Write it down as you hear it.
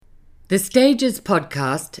The Stages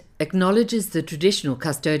podcast acknowledges the traditional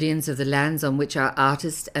custodians of the lands on which our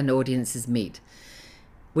artists and audiences meet.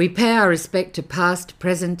 We pay our respect to past,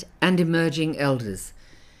 present, and emerging elders.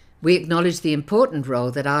 We acknowledge the important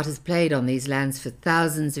role that art has played on these lands for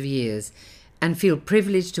thousands of years and feel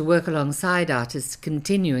privileged to work alongside artists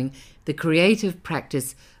continuing the creative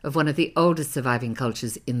practice of one of the oldest surviving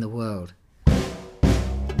cultures in the world.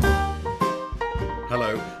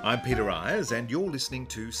 Hello, I'm Peter Ayres and you're listening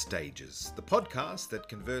to Stages, the podcast that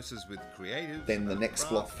converses with creatives. Then the next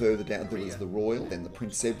block further down there was the Royal, then the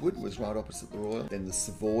Prince Edward was right opposite the Royal, then the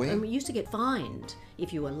Savoy. And we used to get fined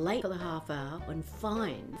if you were late for the half hour and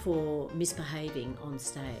fined for misbehaving on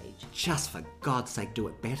stage. Just for God's sake, do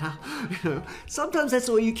it better. Sometimes that's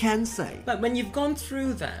all you can say. But when you've gone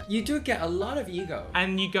through that, you do get a lot of ego.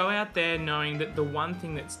 And you go out there knowing that the one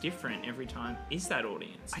thing that's different every time is that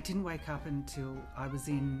audience. I didn't wake up until I was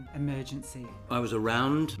in emergency. I was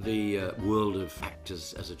around the world of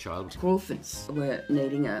actors as a child. Crawfords were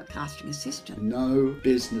needing a casting assistant. No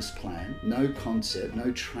business plan, no concept,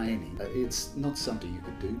 no training. It's not something you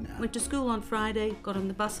could do now. Went to school on Friday, got on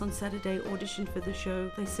the bus on Saturday, auditioned for the show.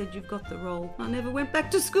 They said, "You've got the role." I never went back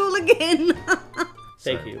to school again.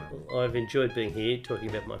 Thank you. I've enjoyed being here, talking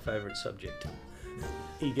about my favourite subject.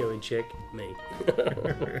 Ego in check, me.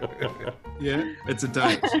 Yeah, it's a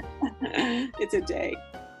date. It's a date.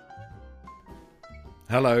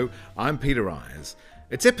 Hello, I'm Peter Ayres.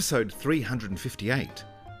 It's episode 358,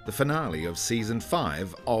 the finale of season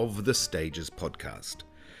 5 of the Stages podcast.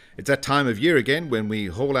 It's that time of year again when we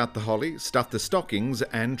haul out the holly, stuff the stockings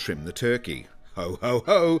and trim the turkey. Ho, ho,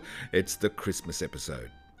 ho, it's the Christmas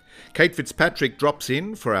episode. Kate Fitzpatrick drops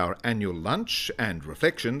in for our annual lunch and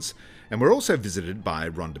reflections, and we're also visited by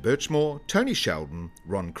Rhonda Birchmore, Tony Sheldon,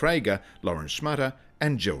 Ron Krager, Lauren Schmutter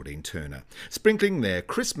and Geraldine Turner, sprinkling their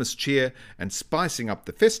Christmas cheer and spicing up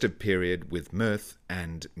the festive period with mirth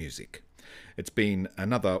and music. It's been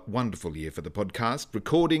another wonderful year for the podcast,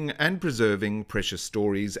 recording and preserving precious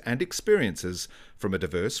stories and experiences from a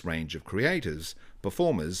diverse range of creators,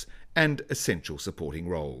 performers and essential supporting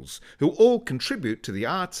roles, who all contribute to the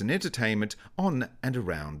arts and entertainment on and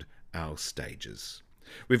around our stages.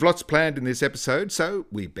 We've lots planned in this episode, so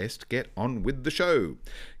we best get on with the show.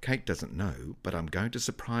 Kate doesn't know, but I'm going to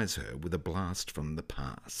surprise her with a blast from the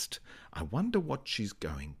past. I wonder what she's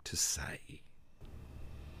going to say.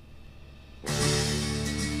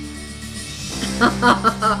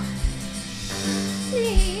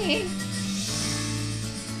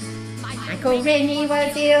 Michael Rennie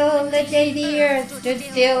was ill the day the earth stood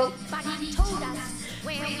still.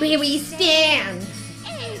 Where we stand.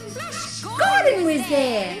 Gordon was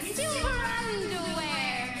there.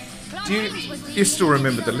 Do you still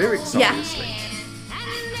remember the lyrics, obviously? Yeah.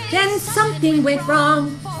 Then something went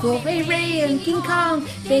wrong for Ray Ray and King Kong.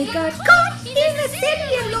 They got caught in a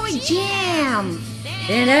celluloid jam.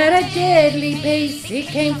 Then at a deadly pace, it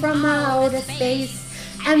came from outer space.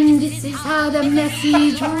 And this is how the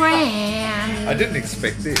message ran. I didn't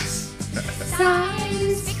expect this.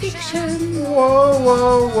 Science fiction. Whoa,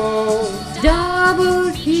 whoa, whoa.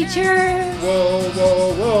 Double feature. Whoa,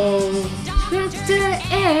 whoa, whoa. Dr.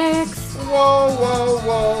 X. Whoa, whoa,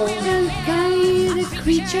 whoa. The guy, the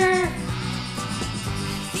creature.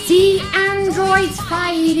 See androids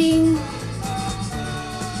fighting.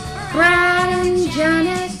 Brad and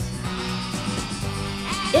Janet.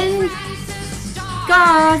 In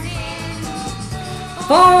God's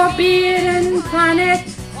forbidden planet.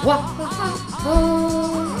 Whoa.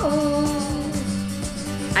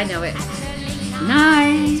 I know it.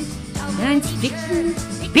 Night and fiction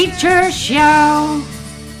picture show.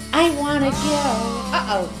 I wanna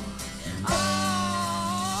go.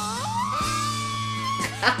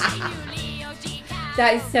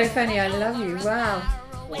 That is so funny. I love you. Wow.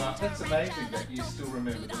 Wow, that's amazing that you still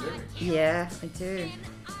remember the lyrics. Yeah, I do.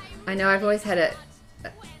 I know I've always had a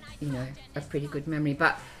pretty good memory,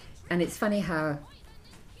 and it's funny how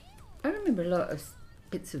I remember a lot of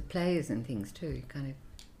bits of plays and things too, kind of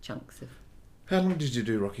chunks of. How long did you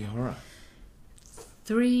do Rocky Horror?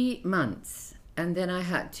 3 months, and then I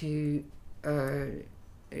had to. What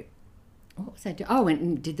was I doing? Oh, I went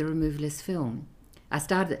and did the Removalist film. I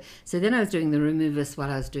started it. So then I was doing the Removalist while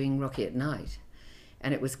I was doing Rocky at Night,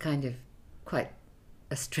 and it was kind of quite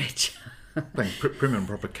a stretch. Playing prim and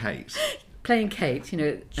proper Kate. Playing Kate,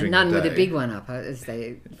 a nun with a big one up, as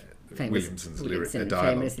they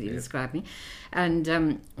famously described me, and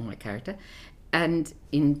my character, and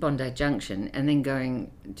in Bondi Junction, and then going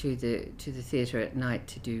to the theatre at night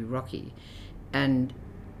to do Rocky, and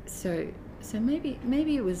so maybe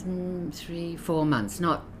it was 3-4 months.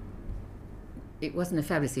 It wasn't a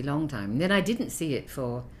fabulously long time. And then I didn't see it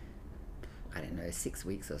for I don't know, 6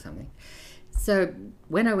 weeks or something. So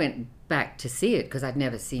when I went back to see it, because I'd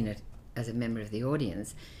never seen it as a member of the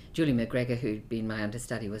audience, Julie McGregor, who'd been my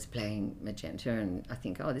understudy, was playing Magenta, and I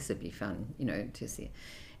think, oh, this would be fun, you know, to see it.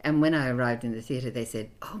 And when I arrived in the theatre, they said,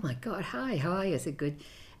 oh my God, hi, how are you? I said, good.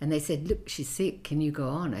 And they said, look, she's sick, can you go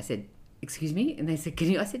on? I said, excuse me? And they said,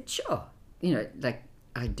 can you? I said, sure. You know, like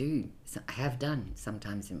I do, I have done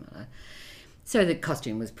sometimes in my life. So the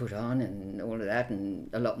costume was put on and all of that, and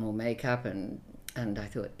a lot more makeup, and I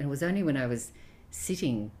thought, and it was only when I was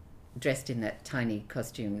sitting dressed in that tiny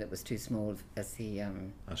costume that was too small as the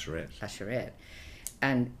usherette,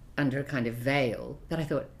 and under a kind of veil, that I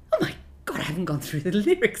thought, oh my God, I haven't gone through the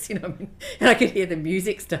lyrics, you know what I mean? And I could hear the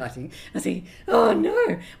music starting. I was thinking, oh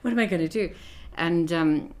no, what am I going to do? And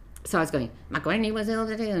so I was going, my granny was ill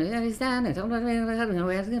today,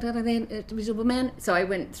 miserable man. So I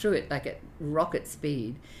went through it like at rocket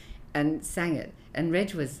speed and sang it. And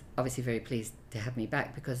Reg was obviously very pleased to have me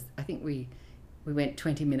back, because I think we went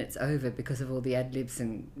 20 minutes over because of all the ad-libs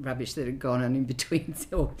and rubbish that had gone on in between,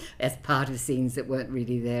 or as part of scenes that weren't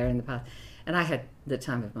really there in the past. And I had the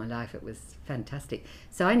time of my life. It was fantastic.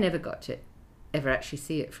 So I never got to ever actually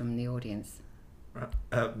see it from the audience.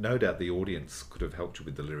 No doubt the audience could have helped you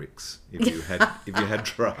with the lyrics if you had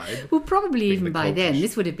tried. Well, probably even by then.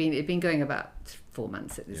 This would have been, it'd been going about 4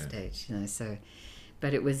 months at this stage, you know. So,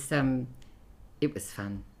 but it was fun,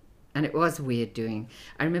 and it was weird doing.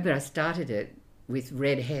 I remember I started it with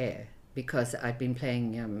red hair because I'd been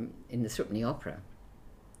playing in the Srupney Opera,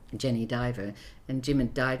 Jenny Diver, and Jim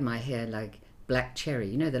had dyed my hair like black cherry.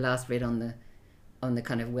 You know, the last red on the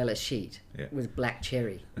kind of Weller sheet was black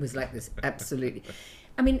cherry. It was like this, absolutely.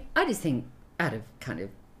 I mean, I just think out of kind of,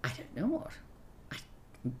 I don't know what,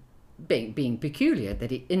 being peculiar,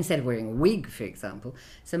 that instead of wearing a wig, for example,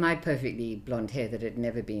 so my perfectly blonde hair that had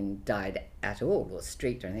never been dyed at all or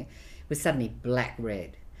streaked or anything was suddenly black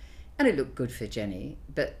red. And it looked good for Jenny,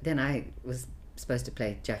 but then I was supposed to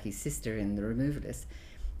play Jackie's sister in The Removalists,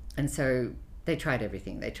 and so they tried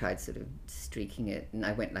everything. They tried sort of streaking it, and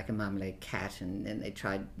I went like a marmalade cat, and then they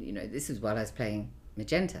tried, you know, this was while I was playing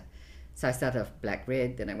Magenta. So I started off black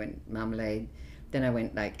red, then I went marmalade, then I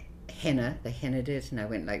went like henna, they hennaed it, and I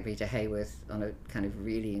went like Rita Hayworth on a kind of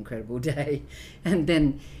really incredible day. And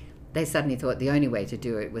then they suddenly thought the only way to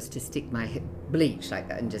do it was to stick my bleach like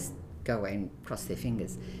that and just go away and cross their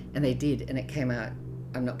fingers. And they did, and it came out,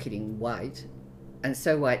 I'm not kidding, white, and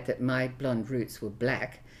so white that my blonde roots were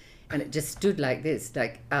black, and it just stood like this,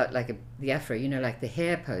 like out like the afro, you know, like the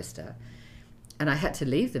hair poster. And I had to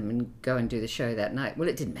leave them and go and do the show that night. Well,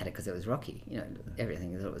 it didn't matter because it was Rocky, you know,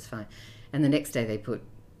 everything, I thought it was fine. And the next day they put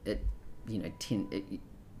it, you know,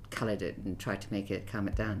 coloured it and tried to make it, calm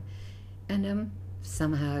it down. And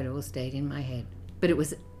somehow it all stayed in my head. But it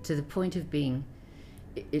was to the point of being,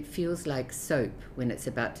 it feels like soap when it's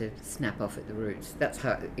about to snap off at the roots. That's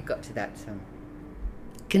how it got to that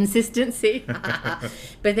consistency.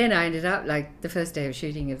 But then I ended up like the first day of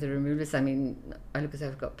shooting of The Removalists. I mean, I look as though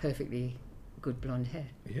I've got perfectly good blonde hair.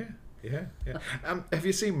 Yeah. Have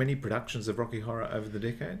you seen many productions of Rocky Horror over the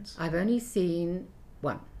decades? I've only seen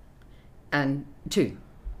one. And two.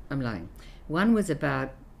 I'm lying. One was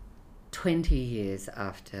about 20 years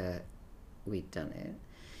after we'd done it.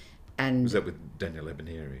 And was that with Daniel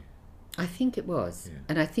Ebonieri? I think it was. Yeah.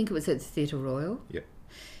 And I think it was at the Theatre Royal. Yep.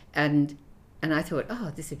 And I thought,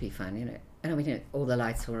 oh, this would be fun, you know. And I mean, you know, all the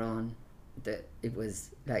lights were on. It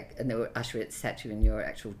was like, and there were usherettes sat you in your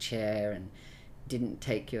actual chair and didn't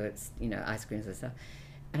take your, you know, ice creams and stuff.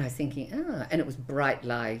 And I was thinking, and it was bright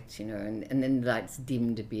light, you know, and then the lights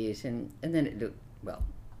dimmed a bit, and then it looked, well.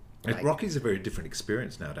 Like, Rocky's a very different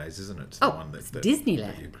experience nowadays, isn't it? It's the one that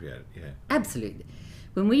Disneyland. That you created, yeah. Absolutely.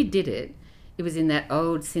 When we did it, it was in that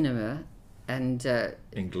old cinema and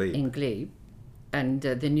in Glebe, and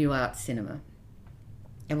the New Art Cinema.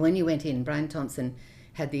 And when you went in, Brian Thompson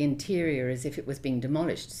had the interior as if it was being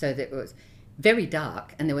demolished, so that it was very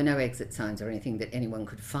dark, and there were no exit signs or anything that anyone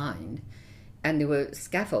could find. And there were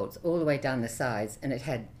scaffolds all the way down the sides, and it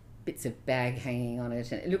had bits of bag hanging on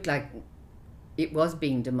it, and it looked like it was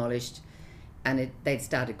being demolished, and they'd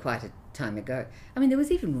started quite a time ago. I mean, there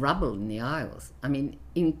was even rubble in the aisles. I mean,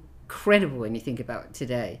 incredible when you think about it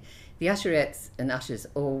today. The usherettes and ushers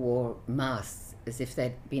all wore masks as if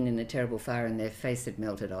they'd been in a terrible fire and their face had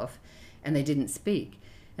melted off, and they didn't speak.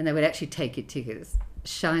 And they would actually take your tickets,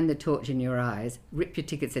 shine the torch in your eyes, rip your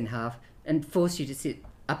tickets in half, and force you to sit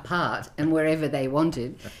apart and wherever they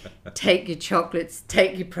wanted, take your chocolates,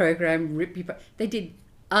 take your program, rip your... They did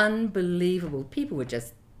unbelievable. People were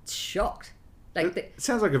just shocked. Like it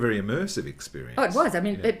sounds like a very immersive experience. Oh, it was. I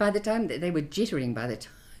mean, by the time they were jittering by the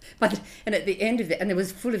And at the end of it, and it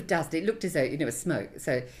was full of dust. It looked as though, it was smoke.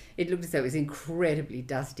 So it looked as though it was incredibly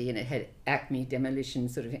dusty, and it had Acme Demolition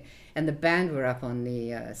sort of, and the band were up on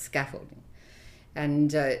the scaffolding.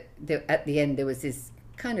 And at the end, there was this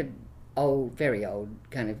kind of old, very old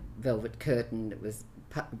kind of velvet curtain that was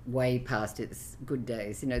way past its good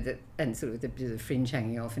days, and sort of the fringe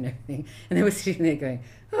hanging off and everything. And they were sitting there going,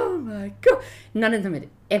 "Oh my God!" None of them had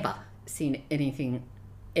ever seen anything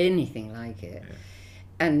like it. Yeah.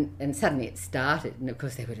 And suddenly it started, and of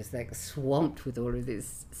course they were just like swamped with all of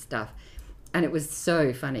this stuff, and it was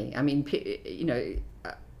so funny. I mean,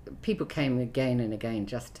 people came again and again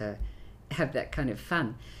just to have that kind of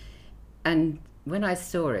fun. And when I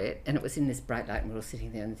saw it, and it was in this bright light, and we're all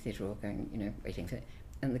sitting there in the theatre, all going, waiting for it,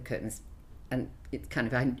 and the curtains, and it's kind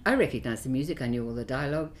of, I recognised the music, I knew all the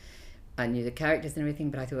dialogue, I knew the characters and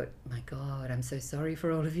everything, but I thought, my God, I'm so sorry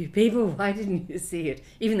for all of you people. Why didn't you see it?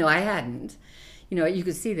 Even though I hadn't. You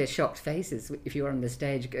could see their shocked faces if you were on the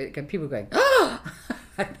stage, people going, "Oh!"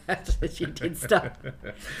 That she did stuff.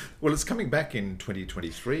 Well, it's coming back in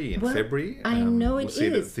 2023 in February. I know it we'll see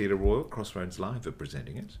it is. at Theatre Royal. Crossroads Live are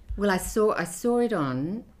presenting it. Well, I saw it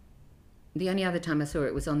on. The only other time I saw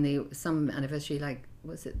it was on some anniversary, like,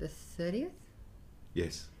 was it the 30th?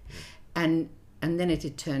 Yes. And then it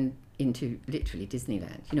had turned into literally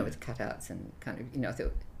Disneyland, with cutouts and kind of, I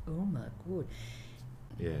thought, oh my God.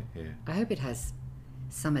 Yeah. I hope it has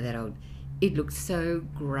some of that old. It looked so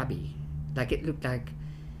grubby. Like, it looked like,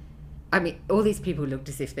 I mean, all these people looked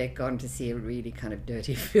as if they'd gone to see a really kind of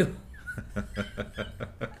dirty film.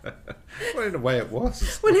 Well, in a way it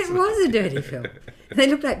was. Well, it was a dirty film. They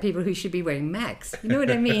looked like people who should be wearing Macs. You know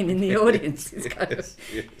what I mean? In the audience. It's kind of,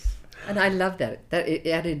 yes. And I loved that. That it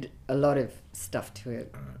added a lot of stuff to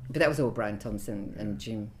it. But that was all Brian Thompson and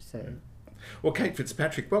Jim. So. Well, Kate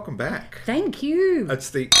Fitzpatrick, welcome back. Thank you.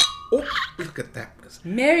 It's look at that.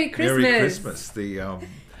 Merry Christmas. Merry Christmas.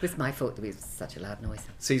 It was my fault that we had such a loud noise.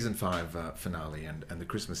 Season 5 finale and the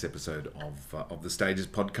Christmas episode of the Stages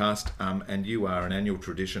podcast. And you are an annual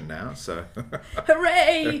tradition now, so...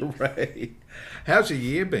 Hooray! Hooray! How's your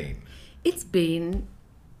year been? It's been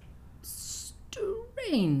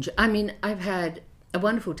strange. I mean, I've had a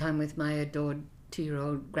wonderful time with my adored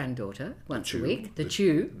 2-year-old granddaughter once a week. The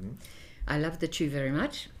Chew. Mm-hmm. I love the Chew very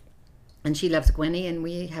much. And she loves Gwenny, and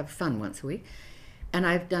we have fun once a week. And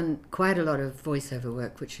I've done quite a lot of voiceover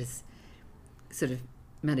work, which has sort of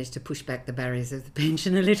managed to push back the barriers of the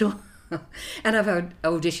pension a little. And I've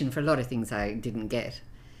auditioned for a lot of things I didn't get.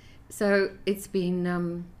 So it's been,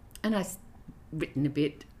 and I've written a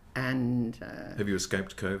bit, and... have you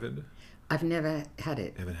escaped COVID? I've never had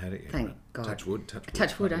it. Haven't had it yet. Thank God. Touch wood.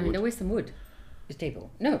 Touch wood. I mean, where's some wood? The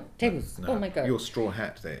table. No, tables. No, oh my God. Your straw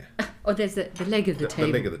hat there. Oh, there's the leg of the table.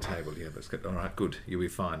 The leg of the table, yeah, that's good. All right, good. You'll be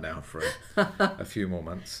fine now for a few more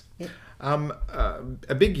months. Yeah.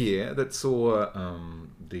 A big year that saw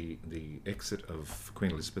the exit of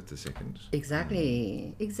Queen Elizabeth II.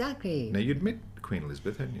 Exactly. Now, you'd met Queen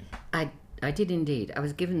Elizabeth, hadn't you? I did indeed. I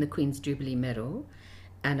was given the Queen's Jubilee Medal,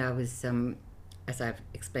 and I was, as I've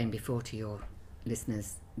explained before to your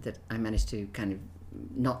listeners, that I managed to kind of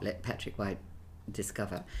not let Patrick White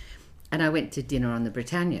discover. And I went to dinner on the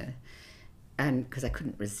Britannia, and because I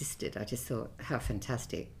couldn't resist it, I just thought, how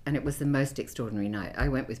fantastic. And it was the most extraordinary night. I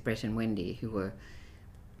went with Brett and Wendy, who were,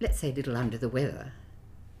 let's say, a little under the weather.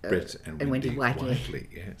 Brett and Wendy Whiteley,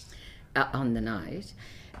 yes. On the night.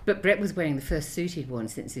 But Brett was wearing the first suit he'd worn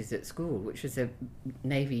since he was at school, which was a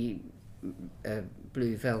navy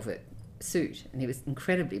blue velvet suit, and he was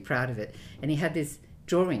incredibly proud of it. And he had this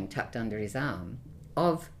drawing tucked under his arm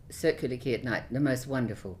of Circular Quay at night, the most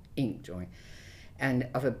wonderful ink drawing, and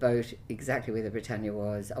of a boat exactly where the Britannia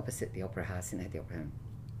was, opposite the Opera House, at the Opera House.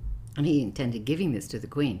 And he intended giving this to the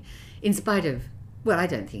Queen, in spite of, well, I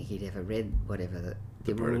don't think he'd ever read whatever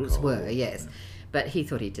the rules were, yes. Yeah. But he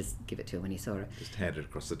thought he'd just give it to her when he saw her. Just hand it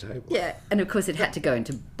across the table. Yeah, and of course it had to go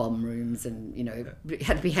into bomb rooms, and, it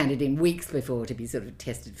had to be handed in weeks before to be sort of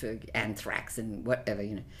tested for anthrax and whatever,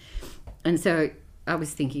 And so I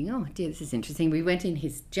was thinking, oh dear, this is interesting. We went in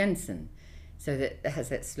his Jensen, so that it has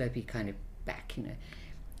that slopey kind of back,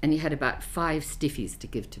 and you had about 5 stiffies to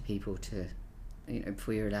give to people to,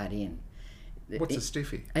 before you're allowed in. What's a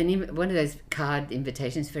stiffy? One of those card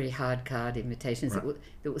invitations, very hard card invitations, right,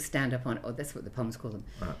 that will stand up on, that's what the Poms call them,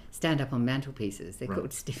 right, stand up on mantelpieces. They're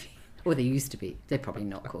called stiffies. Or they used to be. They're probably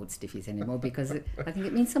not called stiffies anymore because I think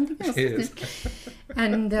it means something else. Yes.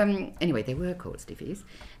 And anyway, they were called stiffies.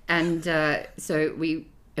 And so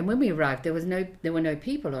when we arrived, there were no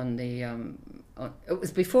people on the. It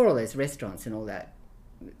was before all those restaurants and all that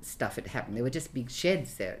stuff had happened. There were just big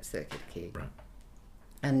sheds there at Circular Quay. Right.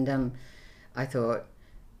 And I thought,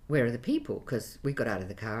 where are the people? Because we got out of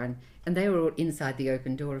the car and they were all inside the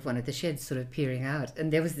open door of one of the sheds sort of peering out.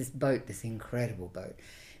 And there was this boat, this incredible boat,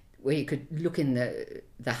 where you could look in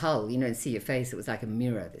the hull, you know, and see your face. It was like a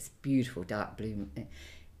mirror, this beautiful dark blue,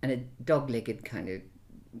 and a dog-legged kind of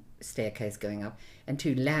staircase going up, and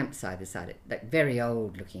 2 lamps either side, like very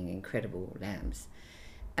old-looking, incredible lamps.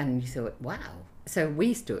 And you thought, wow. So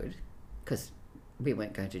we stood, because we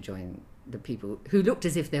weren't going to join the people who looked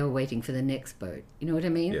as if they were waiting for the next boat. You know what I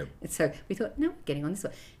mean? Yeah. And so we thought, no, we're getting on this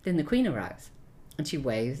one. Then the Queen arrives, and she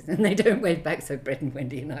waves, and they don't wave back, so Brett and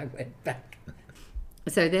Wendy and I waved back.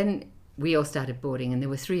 So then we all started boarding, and there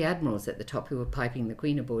were 3 admirals at the top who were piping the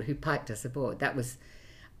Queen aboard, who piped us aboard. That was,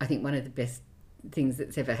 I think, one of the best things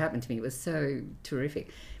that's ever happened to me. It was so terrific.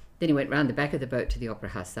 Then he went round the back of the boat to the Opera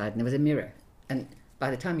House side, and there was a mirror. And by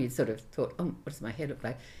the time you'd sort of thought, oh, what does my hair look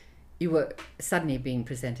like? You were suddenly being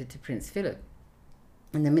presented to Prince Philip.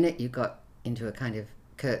 And the minute you got into a kind of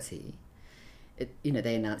curtsy, you know,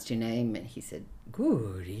 they announced your name, and he said,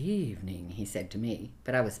 good evening, he said to me.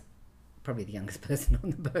 But I was probably the youngest person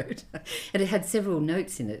on the boat. And it had several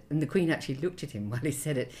notes in it, and the Queen actually looked at him while he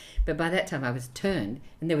said it. But by that time I was turned,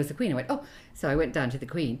 and there was the Queen. I went, oh. So I went down to the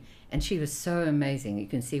Queen, and she was so amazing. You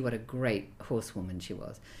can see what a great horsewoman she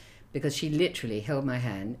was, because she literally held my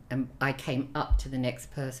hand, and I came up to the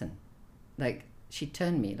next person. Like, she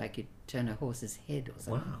turned me like you'd turn a horse's head or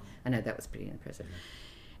something. Wow. I know, that was pretty impressive.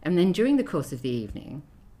 And then during the course of the evening,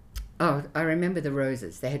 oh, I remember the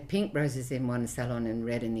roses. They had pink roses in one salon and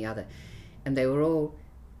red in the other. And they were all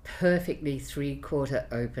perfectly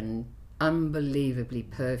 3/4 open, unbelievably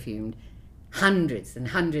perfumed, hundreds and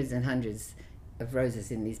hundreds and hundreds of roses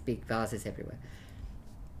in these big vases everywhere.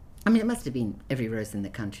 I mean, it must have been every rose in the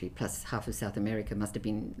country, plus half of South America must have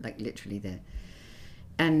been, like, literally there.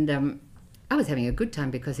 And I was having a good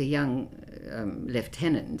time because a young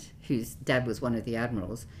lieutenant, whose dad was one of the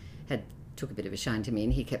admirals, took a bit of a shine to me,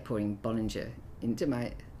 and he kept pouring Bollinger into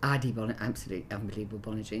my RD Bollinger, absolutely unbelievable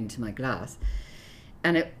Bollinger, into my glass.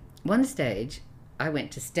 And at one stage, I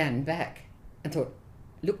went to stand back and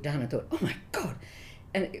looked down and thought, oh my God.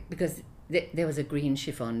 And because there was a green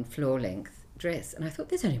chiffon floor-length dress, and I thought,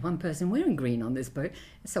 there's only one person wearing green on this boat.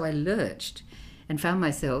 So I lurched and found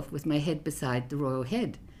myself with my head beside the royal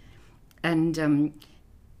head, and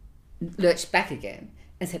lurched back again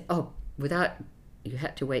and said, oh, you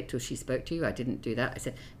had to wait till she spoke to you. I didn't do that. I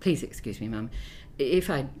said, please excuse me, Mum.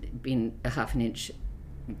 If I'd been a half an inch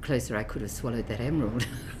closer, I could have swallowed that emerald.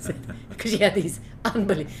 Because she had these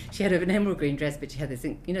she had an emerald green dress, but she had this,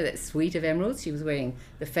 you know, that suite of emeralds. She was wearing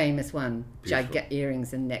the famous one, gigantic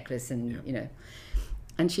earrings and necklace, and you know.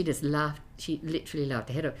 And she just laughed. She literally laughed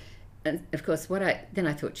her head off. And of course, then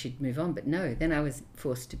I thought she'd move on, but no. Then I was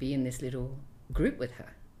forced to be in this little group with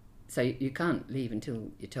her. So you can't leave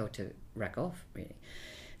until you're told to rack off, really.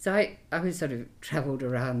 So I was sort of travelled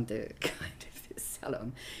around the kind of this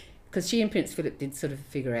salon, because she and Prince Philip did sort of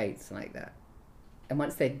figure eights like that. And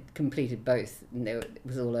once they'd completed both, it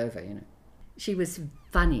was all over, you know. She was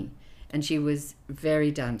funny, and she was very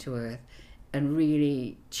down to earth, and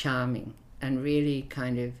really charming, and really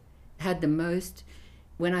kind of had the most.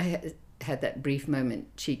 When I had that brief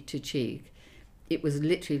moment, cheek to cheek, it was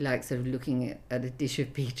literally like sort of looking at a dish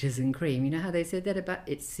of peaches and cream. You know how they said that about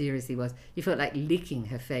it? Seriously was. You felt like licking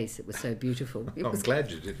her face. It was so beautiful. I'm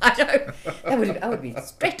glad you did. I know. I would be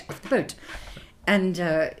straight off the boat. And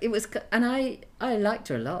it was, and I liked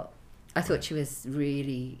her a lot. I thought she was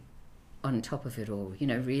really on top of it all. You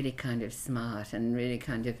know, really kind of smart, and really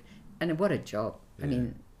kind of, and what a job. Yeah. I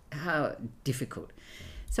mean, how difficult.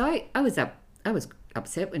 So I was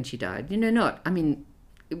upset when she died. You know,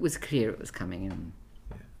 it was clear it was coming, and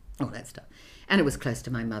all that stuff. And it was close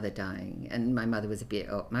to my mother dying, and my mother was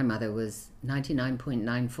my mother was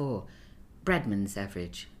 99.94, Bradman's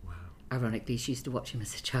average. Wow. Ironically, she used to watch him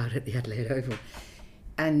as a child at the Adelaide Oval.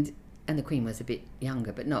 And the Queen was a bit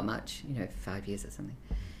younger, but not much, 5 years or something.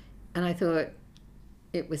 And I thought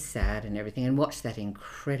it was sad and everything, and watched that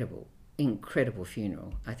incredible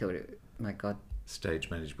funeral. I thought, my God. Stage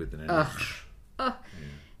managed with an image. Yeah.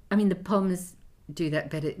 I mean, the Poms do that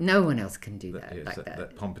better. No one else can do that like that.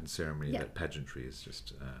 That pomp and ceremony, that pageantry is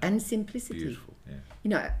just and simplicity. Beautiful.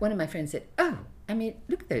 Yeah. One of my friends said, "Oh, I mean,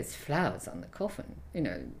 look at those flowers on the coffin."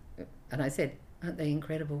 And I said, "Aren't they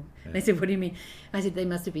incredible?" Yeah. They said, "What do you mean?" I said, "They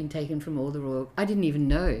must have been taken from all the royal." I didn't even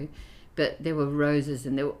know, but there were roses,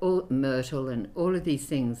 and there were all myrtle, and all of these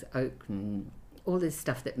things, oak, and all this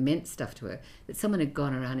stuff that meant stuff to her, that someone had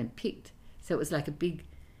gone around and picked. So it was like a big.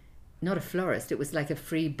 Not a florist, it was like a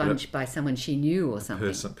free bunch by someone she knew or something.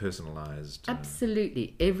 Personalised.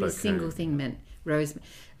 Absolutely. Every single thing meant rose.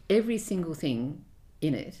 Every single thing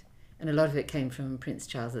in it, and a lot of it came from Prince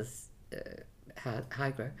Charles's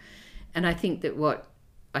Highgrove. And I think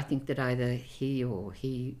that either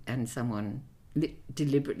he and someone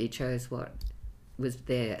deliberately chose what was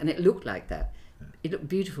there, and it looked like that. It looked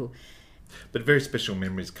beautiful. But very special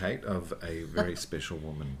memories, Kate, of a very special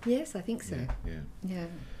woman. Yes, I think so. Yeah.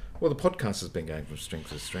 Well, the podcast has been going from strength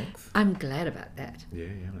to strength. I'm glad about that. Yeah,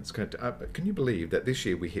 that's great. But can you believe that this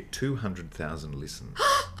year we hit 200,000 listens?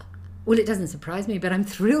 Well, it doesn't surprise me, but I'm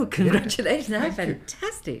thrilled. Congratulations. That's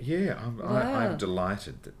fantastic. Yeah, Wow. I'm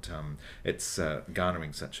delighted that it's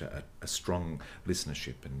garnering such a strong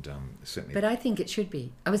listenership, and certainly... But I think it should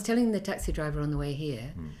be. I was telling the taxi driver on the way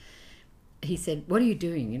here, he said, "What are you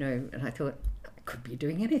doing?" And I thought, I could be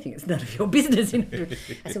doing anything. It's none of your business. I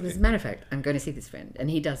said, well, as a matter of fact, I'm going to see this friend, and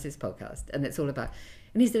he does this podcast, and it's all about...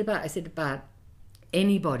 And he said, about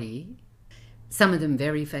anybody... Some of them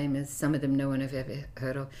very famous, some of them no one have ever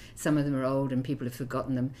heard of, some of them are old and people have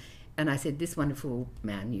forgotten them. And I said, this wonderful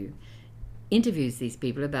man, you interviews these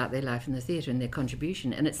people about their life in the theatre and their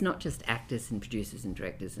contribution. And it's not just actors and producers and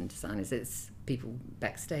directors and designers, it's people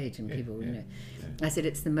backstage and people, I said,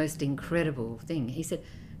 it's the most incredible thing. He said,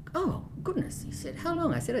 oh, goodness. He said, how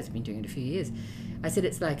long? I said, it's been doing it a few years. I said,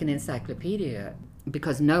 it's like an encyclopedia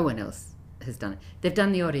because no one else has done it. They've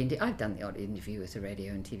done the odd I've done the odd interview with the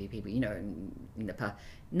radio and TV people, in the past.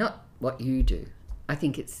 Not what you do. I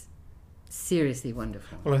think it's seriously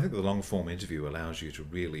wonderful. Well, I think the long form interview allows you to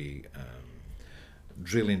really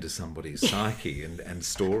drill into somebody's psyche and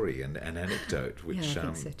story and anecdote, which I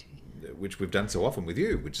think so too. Which we've done so often with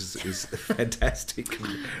you, which is fantastic.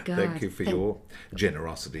 Thank you for your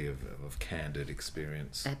generosity of candid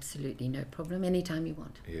experience. Absolutely, no problem. Anytime you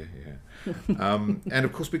want. Yeah. And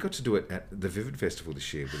of course, we got to do it at the Vivid Festival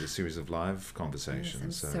this year with a series of live conversations.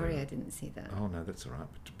 Yes, I'm sorry I didn't see that. Oh no, that's all right.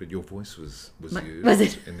 But your voice was used was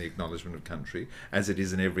it? in the acknowledgement of country, as it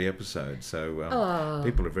is in every episode. So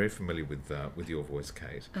people are very familiar with your voice,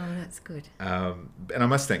 Kate. Oh, that's good. And I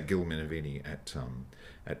must thank Gil Minervini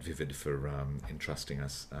at Vivid for entrusting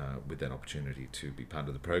us with that opportunity to be part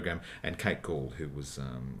of the program, and Kate Gall, who was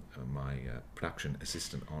my production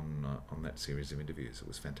assistant on that series of interviews. It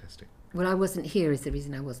was fantastic. Well, I wasn't here is the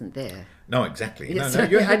reason I wasn't there. No, exactly. Yes, No,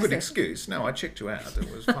 you had a good excuse. No, I checked you out. It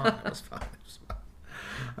was fine. It was fine.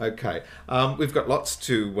 Okay. We've got lots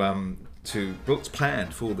lots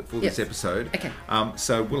planned for this episode. Okay.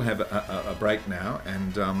 So we'll have a break now,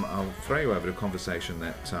 and I'll throw you over to a conversation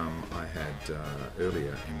that I had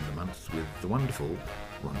earlier in the month with the wonderful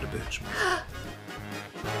Rhonda Birchmore.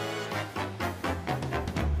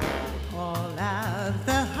 Pull out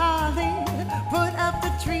the holly, put up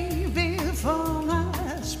the tree before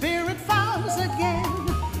my spirit falls again.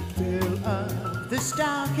 Fill up the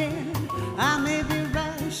stocking, I may be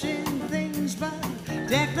rushing things, but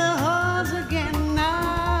deck the halls again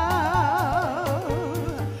now.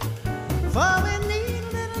 For we need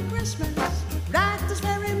a little Christmas right this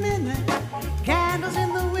very minute. Candles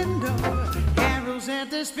in the window, carols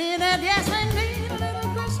at the spinet. Yes, we need a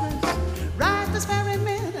little Christmas right this very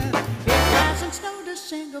minute. It hasn't snowed a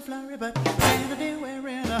single flurry, but Santa dear, we're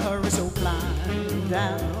in a hurry. So climb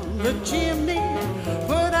down the chimney,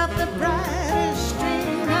 put up the brightest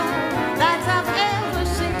string of lights I've ever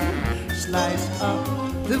seen. Slice up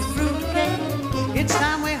the fruitcake, it's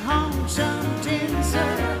time we hung some tinsel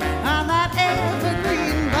on that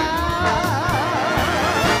evergreen bough.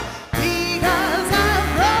 Because I've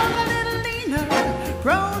grown a little leaner,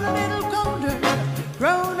 grown a little colder,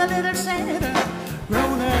 grown a little sadder,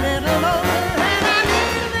 grown a little older, and I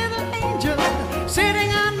need a little angel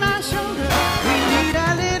sitting on my shoulder. We need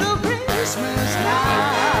a little Christmas now.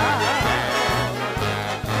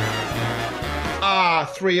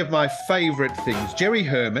 Three of my favourite things: Jerry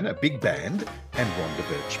Herman, a big band, and Rhonda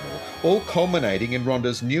Birchmore, all culminating in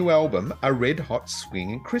Rhonda's new album, A Red Hot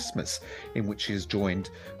Swinging Christmas, in which she is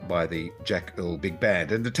joined by the Jack Earl Big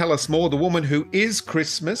Band. And to tell us more, the woman who is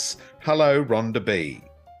Christmas. Hello, Rhonda B.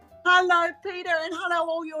 Hello, Peter, and hello,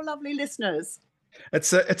 all your lovely listeners.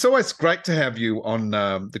 It's always great to have you on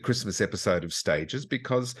the Christmas episode of Stages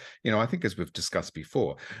because, I think as we've discussed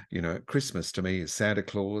before, Christmas to me is Santa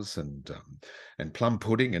Claus and plum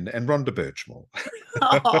pudding and Rhonda Birchmore.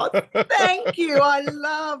 Oh, thank you. I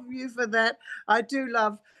love you for that. I do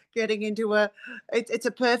love getting into it's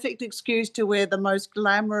a perfect excuse to wear the most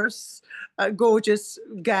glamorous, gorgeous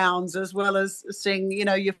gowns as well as sing,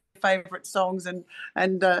 your favorite songs and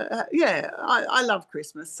I love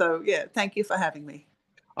Christmas. So thank you for having me.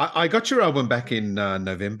 I got your album back in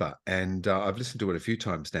November, and I've listened to it a few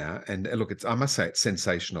times now. And look, I must say it's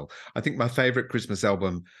sensational. I think my favorite Christmas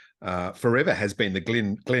album forever has been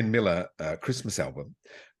the Glenn Miller Christmas album,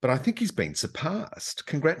 but I think he's been surpassed.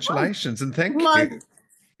 Congratulations and thank My you.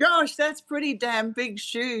 gosh, that's pretty damn big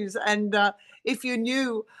shoes. And if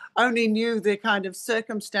you only knew the kind of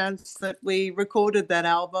circumstance that we recorded that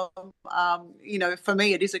album, for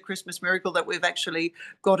me, it is a Christmas miracle that we've actually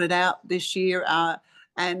got it out this year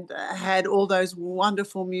and had all those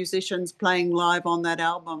wonderful musicians playing live on that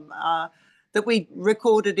album that we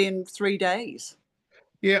recorded in 3 days.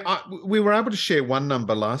 Yeah, we were able to share one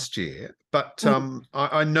number last year, but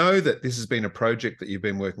I know that this has been a project that you've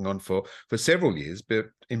been working on for several years, but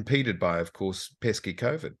impeded by, of course, pesky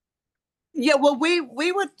COVID. Yeah, well,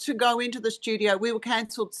 we were to go into the studio. We were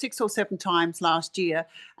cancelled 6 or 7 times last year.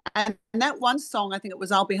 And that one song, I think it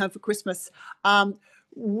was I'll Be Home for Christmas,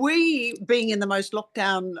 we, being in the most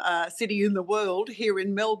lockdown city in the world here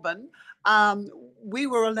in Melbourne, we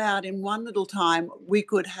were allowed in one little time, we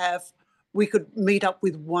could meet up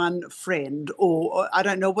with one friend, or I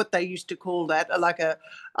don't know what they used to call that, like a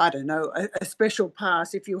special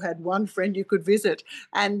pass. If you had one friend you could visit.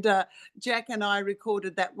 And Jack and I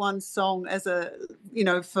recorded that one song as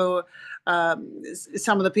for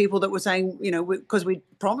some of the people that were saying, because we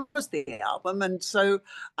promised the album. And so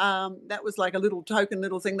that was like a little token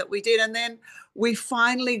little thing that we did. And then we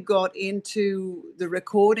finally got into the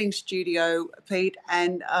recording studio, Pete,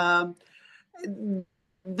 and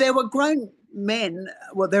there were grown men,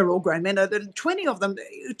 well, they're all grown men, 20 of them,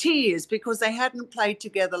 tears, because they hadn't played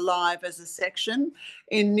together live as a section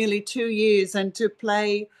in nearly 2 years. And to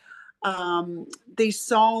play these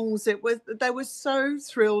songs, they were so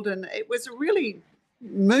thrilled, and it was really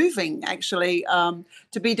moving, actually,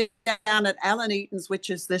 to be down at Alan Eaton's,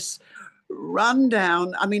 which is this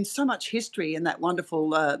rundown, I mean, so much history in that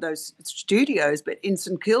wonderful, those studios, but in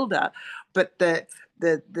St Kilda, but the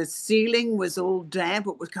ceiling was all damp.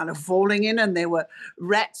 It was kind of falling in, and there were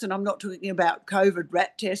rats, and I'm not talking about COVID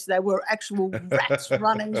rat tests. There were actual rats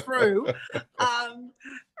running through.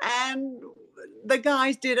 And the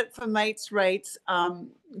guys did it for mates' rates.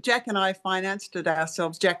 Jack and I financed it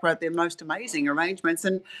ourselves. Jack wrote the most amazing arrangements.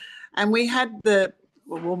 And we had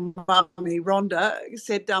Mummy Rhonda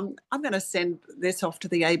said, I'm going to send this off to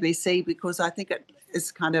the ABC because I think it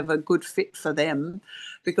is kind of a good fit for them,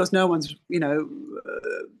 because no one's,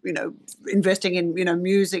 investing in,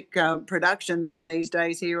 music production these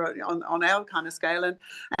days here on our kind of scale.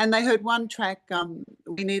 And they heard one track,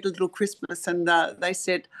 We Need a Little Christmas, and they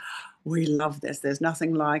said, we love this. There's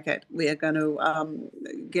nothing like it. We are going to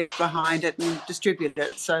get behind it and distribute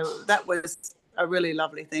it. So that was a really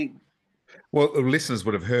lovely thing. Well, listeners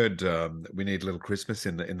would have heard We Need a Little Christmas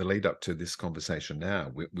in the lead up to this conversation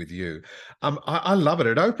now with you. I love it.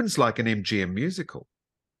 It opens like an MGM musical.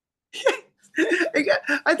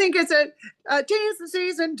 I think it's a 'tis the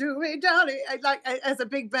season to be jolly, like as a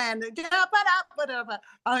big band. Yeah,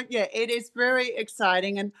 it is very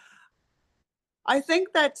exciting, and I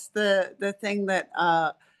think that's the thing that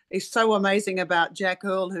is so amazing about Jack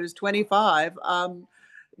Earl, who's 25,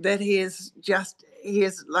 that he is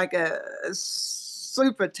like a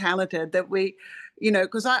super talented, that we,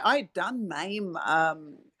 because I'd done Mame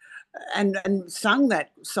and sung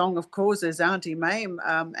that song, of course, as Auntie Mame,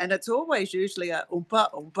 and it's always usually a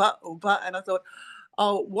oompa, oompa, oompa, and I thought,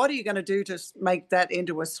 oh, what are you going to do to make that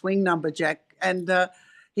into a swing number, Jack? And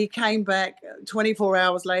he came back 24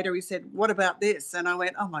 hours later. He said, what about this? And I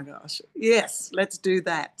went, oh, my gosh, yes, let's do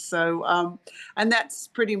that. So, and that's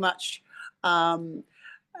pretty much another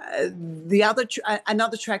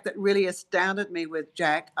track that really astounded me with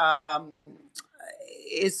Jack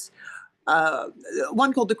is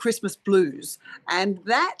one called The Christmas Blues. And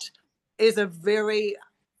that is a very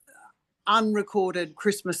unrecorded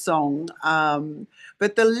Christmas song.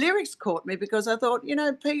 But the lyrics caught me because I thought,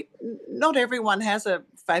 Pete, not everyone has a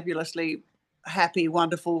fabulously happy,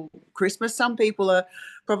 wonderful Christmas. Some people are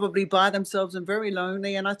probably by themselves and very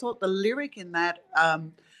lonely. And I thought the lyric in that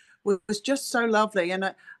was just so lovely.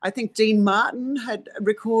 And I think Dean Martin had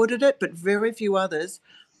recorded it, but very few others.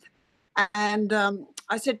 And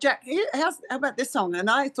I said, Jack, how about this song? And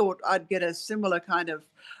I thought I'd get a similar kind of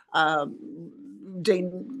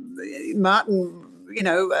Dean Martin,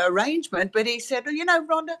 arrangement. But he said,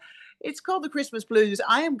 Rhonda, it's called The Christmas Blues.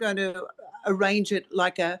 I am going to arrange it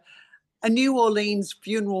like a New Orleans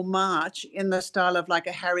funeral march in the style of like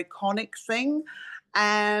a Harry Connick thing.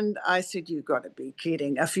 And I said, you've got to be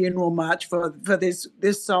kidding, a funeral march for this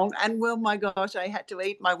song. And well, my gosh, I had to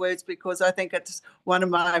eat my words because I think it's one of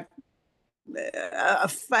my a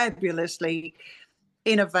fabulously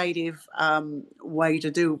innovative way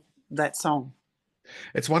to do that song.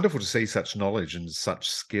 It's wonderful to see such knowledge and such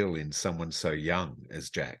skill in someone so young as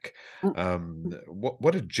Jack.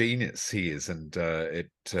 What a genius he is, and it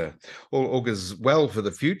augurs well for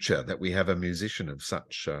the future that we have a musician of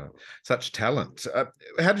such talent.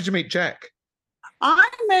 How did you meet Jack? I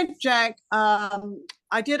met Jack.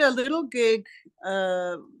 I did a little gig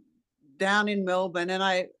down in Melbourne, and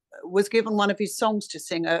I was given one of his songs to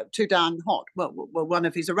sing, Too Darn Hot. Well, one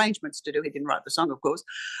of his arrangements to do. He didn't write the song, of course.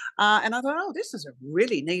 And I thought, oh, this is a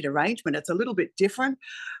really neat arrangement. It's a little bit different.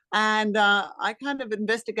 And I kind of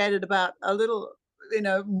investigated about a little,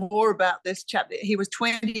 more about this chap. He was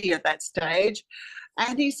 20 at that stage.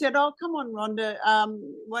 And he said, oh, come on, Rhonda,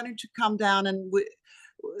 why don't you come down and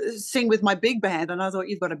sing with my big band? And I thought,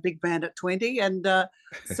 you've got a big band at 20. And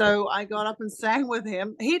so I got up and sang with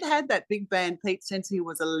him. He'd had that big band, Pete, since he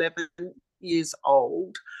was 11 years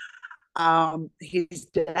old. His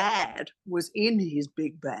dad was in his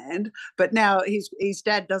big band, but now his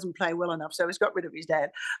dad doesn't play well enough, so he's got rid of his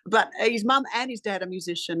dad. But his mum and his dad are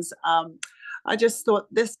musicians. I just thought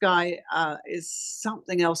this guy is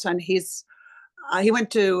something else. And he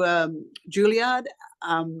went to Juilliard.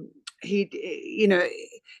 He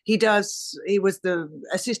was the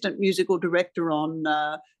assistant musical director on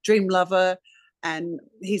Dream Lover, and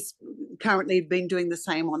he's currently been doing the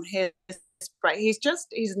same on Hairspray.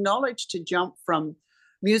 His knowledge to jump from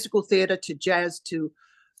musical theatre to jazz to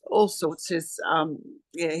all sorts is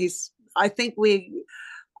I think we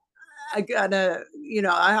are gonna,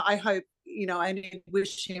 I hope, I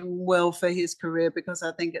wish him well for his career, because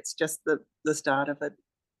I think it's just the start of it.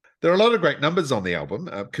 There are a lot of great numbers on the album.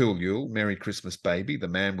 Cool Yule, Merry Christmas Baby, The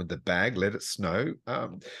Man with the Bag, Let It Snow.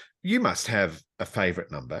 You must have a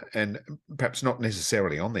favourite number, and perhaps not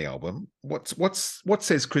necessarily on the album. What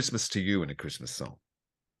says Christmas to you in a Christmas song?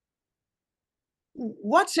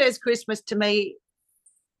 What says Christmas to me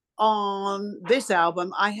on this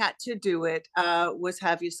album, I had to do it, was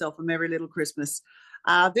Have Yourself a Merry Little Christmas.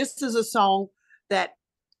 This is a song that,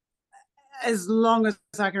 as long as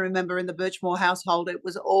I can remember, in the Birchmore household, it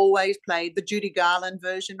was always played, the Judy Garland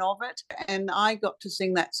version of it. And I got to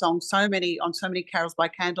sing that song on so many carols by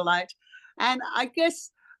candlelight. And I guess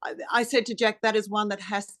I said to Jack, that is one that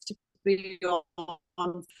has to be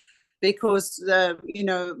on, because,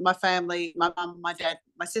 my family, my mum, my dad,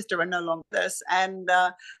 my sister are no longer with us. And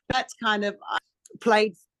that's kind of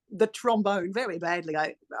played the trombone very badly,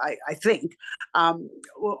 I think,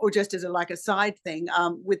 or just as a side thing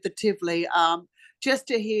with the Tivoli, just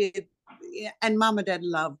to hear, and Mum and Dad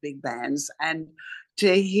love big bands, and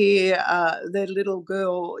to hear their little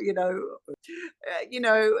girl,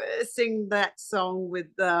 sing that song with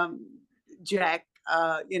Jack,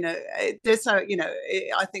 just so,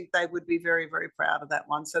 I think they would be very, very proud of that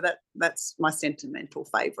one. So that's my sentimental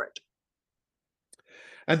favourite.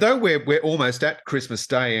 And though we're almost at Christmas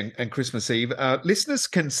Day and Christmas Eve, listeners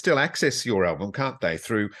can still access your album, can't they,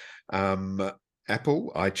 through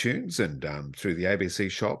Apple, iTunes, and through the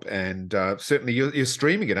ABC shop. And certainly you're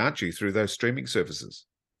streaming it, aren't you, through those streaming services?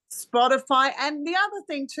 Spotify. And the other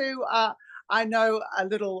thing too, I know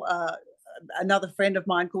another friend of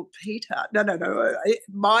mine called Peter. No,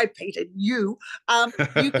 my Peter, you.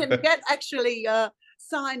 You can get actually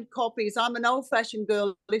signed copies. I'm an old-fashioned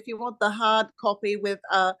girl. If you want the hard copy with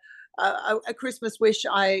a Christmas wish,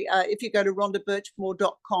 if you go to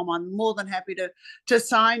rhondabirchmore.com, I'm more than happy to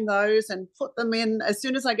sign those and put them in. As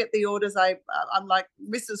soon as I get the orders, I'm like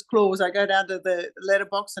Mrs. Claus. I go down to the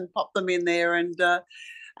letterbox and pop them in there, and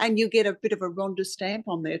you get a bit of a Rhonda stamp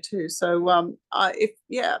on there too. So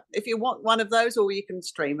if you want one of those, or you can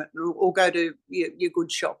stream it, or go to your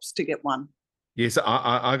good shops to get one. Yes,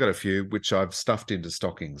 I got a few, which I've stuffed into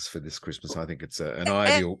stockings for this Christmas. I think it's an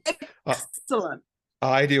ideal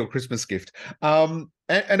Christmas gift. And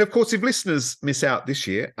of course, if listeners miss out this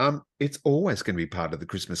year, it's always going to be part of the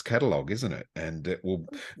Christmas catalogue, isn't it? And it will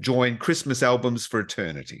join Christmas albums for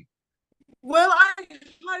eternity. Well, I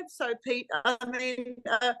hope so, Pete. I mean,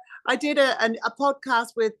 I did a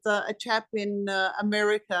podcast with a chap in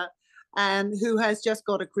America, and who has just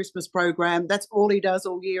got a Christmas program. That's all he does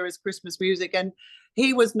all year is Christmas music. And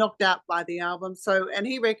he was knocked out by the album. And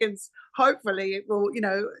he reckons hopefully it will,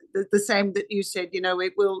 the same that you said,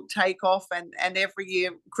 it will take off, and every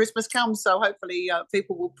year Christmas comes. So hopefully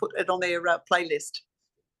people will put it on their playlist.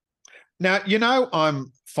 Now,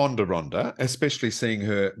 I'm fond of Rhonda, especially seeing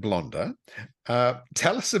her blonder.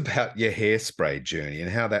 Tell us about your Hairspray journey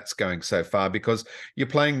and how that's going so far, because you're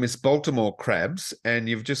playing Miss Baltimore Crabs and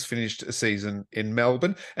you've just finished a season in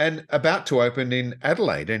Melbourne and about to open in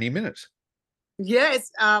Adelaide any minute.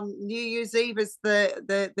 Yes, New Year's Eve is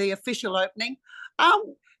the official opening.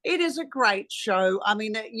 It is a great show. I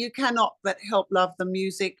mean, you cannot but help love the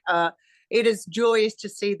music. It is joyous to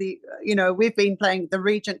see we've been playing the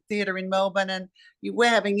Regent Theatre in Melbourne, and we're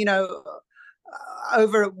having,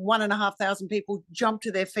 over 1,500 people jump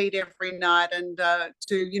to their feet every night, and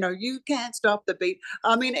you can't stop the beat.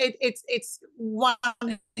 I mean, it's one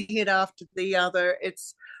hit after the other.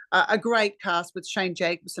 It's a great cast with Shane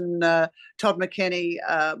Jacobson, Todd McKenney.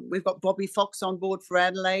 We've got Bobby Fox on board for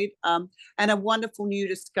Adelaide, and a wonderful new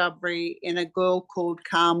discovery in a girl called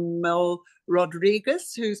Carmel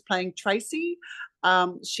Rodriguez, who's playing Tracy.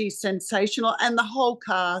 She's sensational, and the whole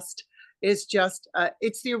cast is just,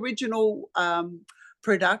 it's the original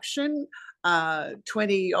production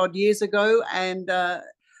 20 odd years ago, and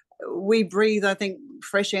we breathe, I think,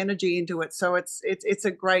 fresh energy into it. So it's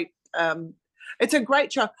a great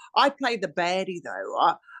show. I played the baddie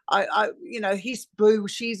though. I his boo.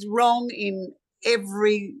 She's wrong in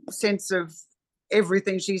every sense of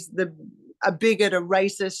everything. She's a bigot, a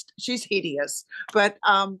racist. She's hideous, but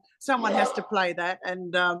someone has to play that,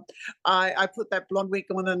 and I put that blonde wig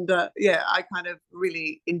on, and I kind of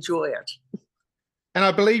really enjoy it. And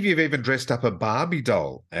I believe you've even dressed up a Barbie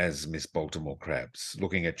doll as Miss Baltimore Crabs,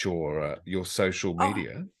 looking at your social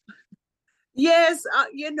media. Yes,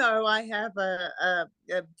 I have a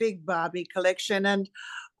big Barbie collection, and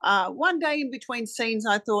one day in between scenes,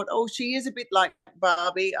 I thought, she is a bit like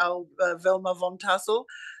Barbie, Velma von Tussle.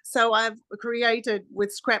 So I've created,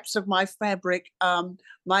 with scraps of my fabric,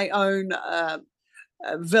 my own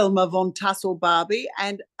Velma von Tussle Barbie.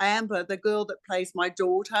 And Amber, the girl that plays my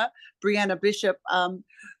daughter, Brianna Bishop,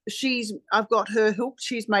 I've got her hooked.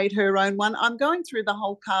 She's made her own one. I'm going through the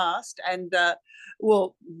whole cast, and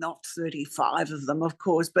not 35 of them, of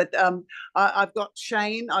course, but I've got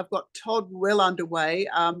Shane, I've got Todd well underway.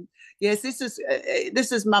 Yes, this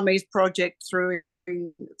is Mummy's project through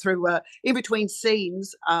in between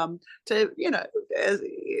scenes of the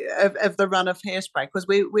run of Hairspray, because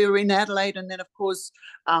we were in Adelaide, and then of course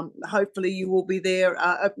hopefully you will be there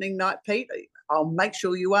opening night, Pete. I'll make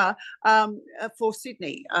sure you are for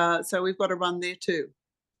Sydney. So we've got to run there too.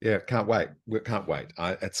 Yeah, can't wait. We can't wait.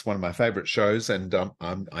 It's one of my favourite shows, and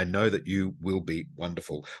I know that you will be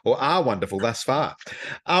wonderful, or are wonderful thus far.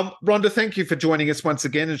 Rhonda, thank you for joining us once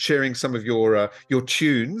again and sharing some of your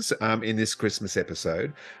tunes in this Christmas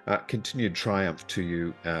episode. Continued triumph to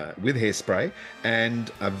you with Hairspray,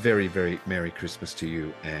 and a very, very Merry Christmas to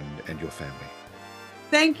you and your family.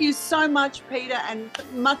 Thank you so much, Peter, and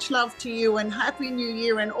much love to you, and Happy New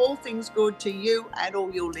Year, and all things good to you and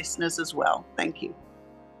all your listeners as well. Thank you.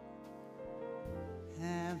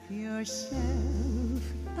 Have yourself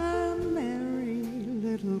a merry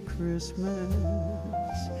little Christmas.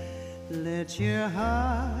 Let your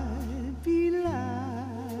heart be light.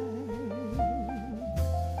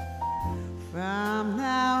 From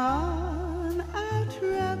now on, our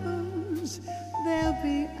troubles, they'll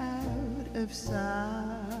be out of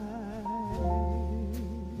sight.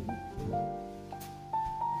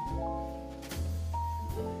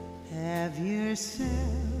 Have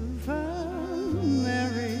yourself a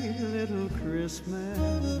merry little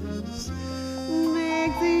Christmas.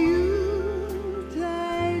 Make the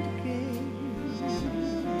Yuletide gay.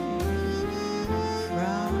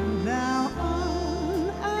 From now on,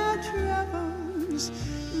 our troubles,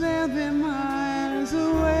 they'll be miles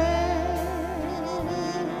away.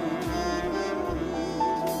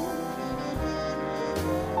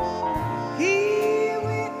 Here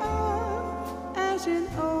we are, as in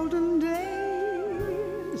olden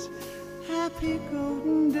days, happy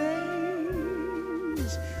golden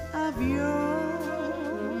days of yore.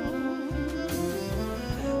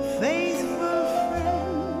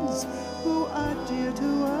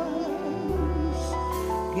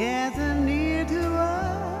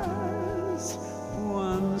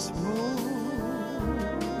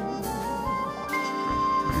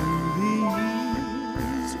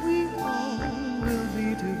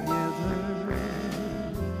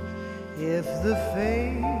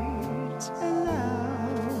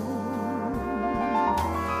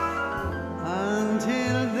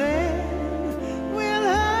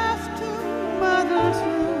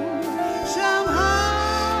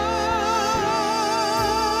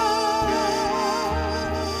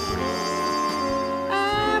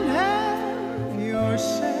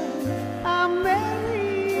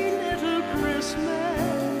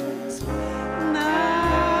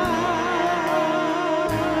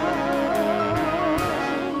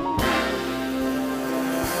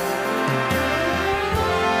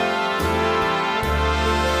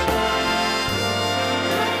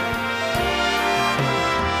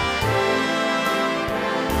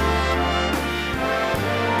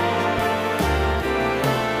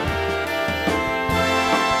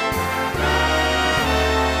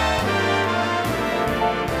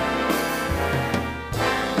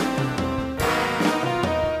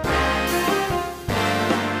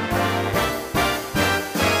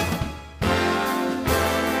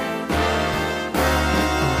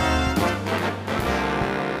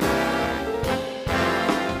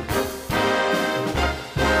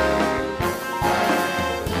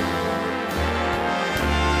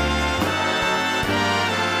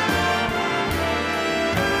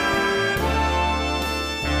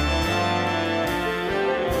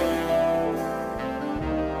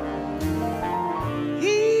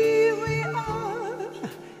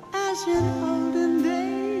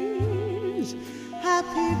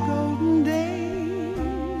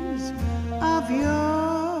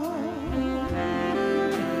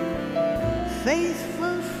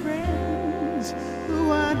 faithful friends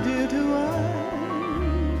who are dear to us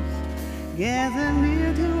gather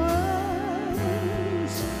near to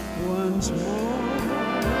us once more.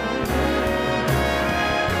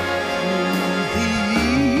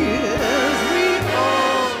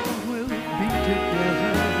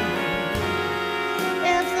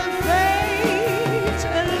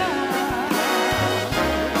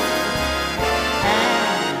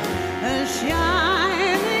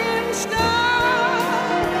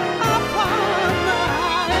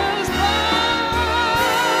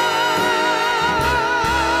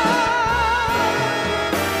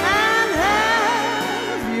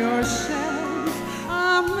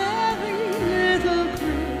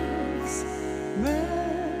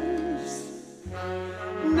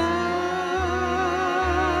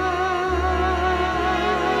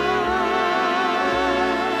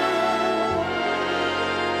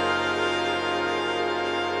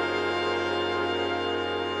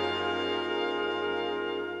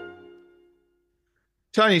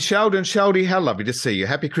 Tony, Sheldon, Sheldy, how lovely to see you.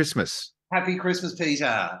 Happy Christmas. Happy Christmas,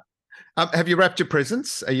 Peter. Have you wrapped your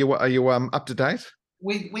presents? Are you up to date?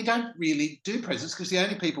 We don't really do presents because the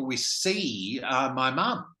only people we see are my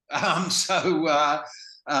mum.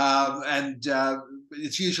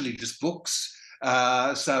 It's usually just books.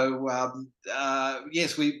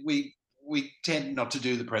 Yes, we tend not to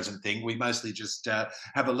do the present thing. We mostly just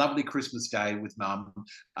have a lovely Christmas day with Mum.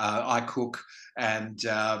 I cook and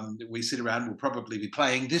we sit around. We'll probably be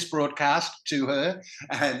playing this broadcast to her,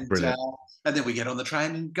 and then we get on the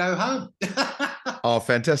train and go home. Oh,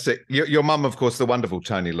 fantastic. Your mum, of course, the wonderful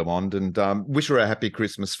Tony Lamond, and wish her a happy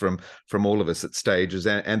Christmas from all of us at Stages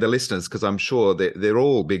and the listeners, because I'm sure they're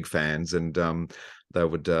all big fans, and they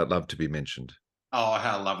would love to be mentioned. Oh,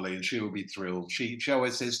 how lovely. And she will be thrilled. She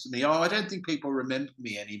always says to me, I don't think people remember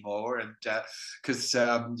me anymore. And because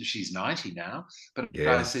she's 90 now. But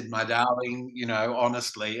yeah. I said, my darling,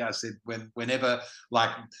 honestly, I said, whenever like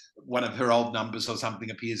one of her old numbers or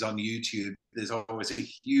something appears on YouTube, there's always a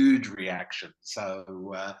huge reaction.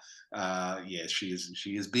 So, yes, she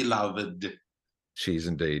is beloved. She is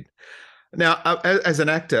indeed. Now, as an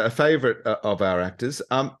actor, a favourite of our actors,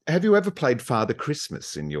 have you ever played Father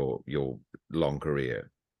Christmas in your long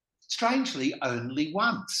career? Strangely, only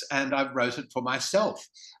once, and I wrote it for myself.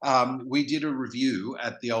 We did a review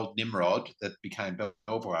at the old Nimrod that became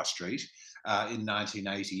Belvoir Street in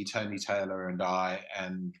 1980. Tony Taylor and I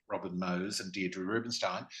and Robin Mose and Deirdre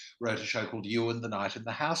Rubinstein wrote a show called Ewan the Night and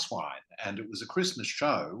the Housewine, and it was a Christmas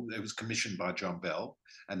show. It was commissioned by John Bell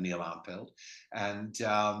and Neil Armfield, and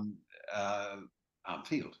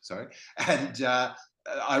Armfield, sorry, and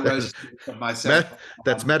I wrote it for myself.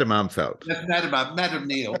 That's Madame Armfield. That's Madame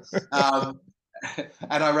Neil. And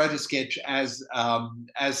I wrote a sketch as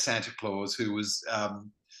Santa Claus, who was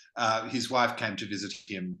his wife came to visit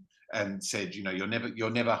him and said, you're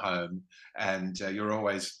never home, and you're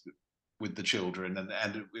always with the children,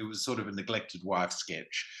 and it was sort of a neglected wife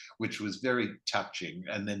sketch, which was very touching.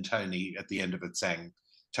 And then Tony, at the end of it,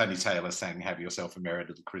 Tony Taylor sang "Have Yourself a Merry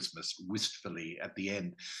Little Christmas" wistfully at the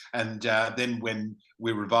end. And then when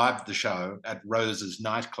we revived the show at Rose's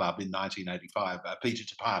nightclub in 1985, Peter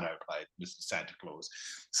Topano played Mr. Santa Claus.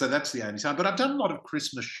 So that's the only time. But I've done a lot of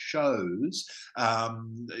Christmas shows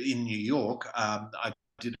in New York. I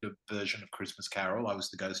did a version of Christmas Carol. I was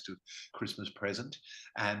the ghost of Christmas Present.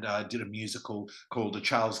 And I did a musical called A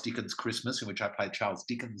Charles Dickens Christmas, in which I played Charles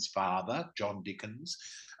Dickens' father, John Dickens.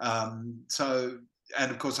 And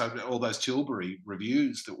of course, all those Tilbury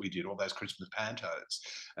reviews that we did, all those Christmas pantos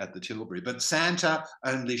at the Tilbury. But Santa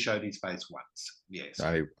only showed his face once. Yes.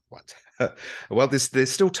 Oh, what? Well,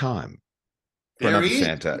 there's still time for another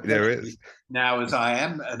Santa. There is. Now, as I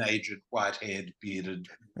am an aged, white-haired, bearded,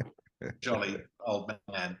 jolly old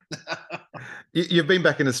man. You've been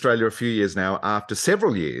back in Australia a few years now, after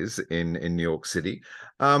several years in New York City.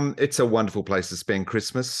 It's a wonderful place to spend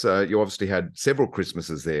Christmas. You obviously had several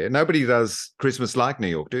Christmases there. Nobody does Christmas like New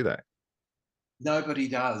York, do they? Nobody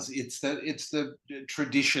does. It's the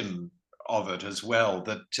tradition of it as well,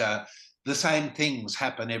 that the same things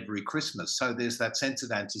happen every Christmas. So there's that sense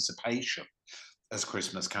of anticipation as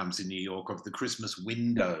Christmas comes in New York, of the Christmas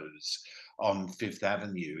windows on Fifth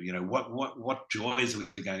Avenue. What joys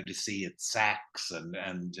we're going to see at Saks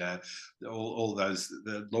and all those,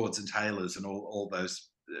 the Lords and Taylors and all those.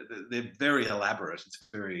 They're very elaborate. It's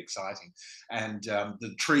very exciting. And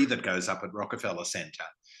the tree that goes up at Rockefeller Center.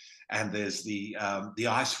 and there's the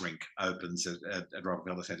ice rink opens at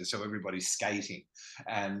Rockefeller Centre, so everybody's skating,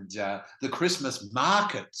 and the Christmas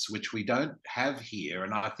markets, which we don't have here,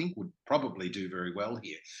 and I think would probably do very well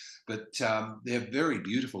here, but they're very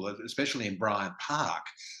beautiful, especially in Bryant Park,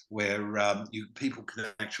 where people can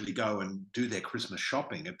actually go and do their Christmas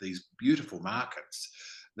shopping at these beautiful markets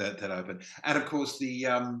that open, and of course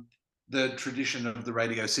the tradition of the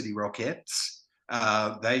Radio City Rockettes.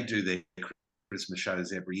 They do their Christmas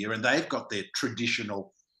shows every year, and they've got their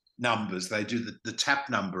traditional numbers. They do the tap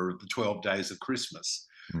number of the 12 Days of Christmas.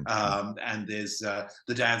 And there's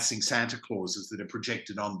the dancing Santa Clauses that are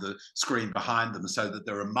projected on the screen behind them, so that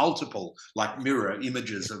there are multiple, like mirror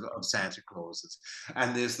images of Santa Clauses.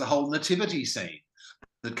 And there's the whole nativity scene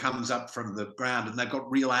that comes up from the ground, and they've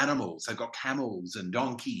got real animals. They've got camels and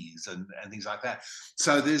donkeys and things like that.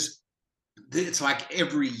 So it's like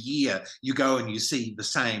every year you go and you see the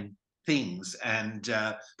same things, and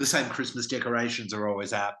the same Christmas decorations are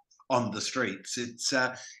always out on the streets.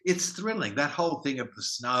 It's thrilling, that whole thing of the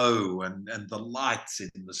snow and the lights in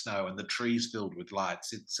the snow and the trees filled with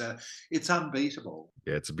lights. It's unbeatable.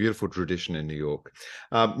 Yeah, it's a beautiful tradition in New York.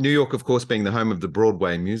 New York, of course, being the home of the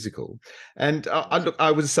Broadway musical. And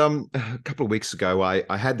I was a couple of weeks ago,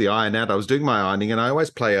 I had the iron out. I was doing my ironing, and I always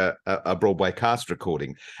play a Broadway cast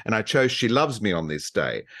recording, and I chose She Loves Me on this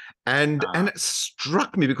day. And it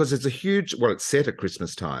struck me because it's it's set at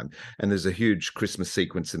Christmas time, and there's a huge Christmas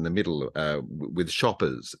sequence in the middle with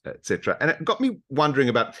shoppers, etc. And it got me wondering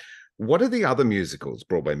about, what are the other musicals,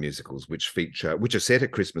 Broadway musicals, which are set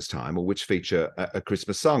at Christmas time or which feature a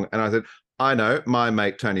Christmas song? And I said, I know my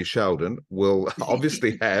mate Tony Sheldon will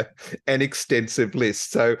obviously have an extensive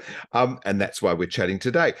list. So, and that's why we're chatting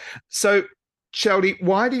today. So, Sheldy,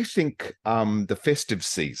 why do you think the festive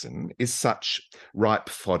season is such ripe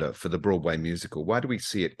fodder for the Broadway musical? Why do we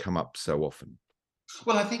see it come up so often?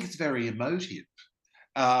 Well, I think it's very emotive.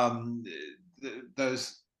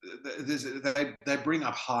 They bring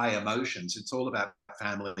up high emotions. It's all about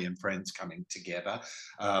family and friends coming together,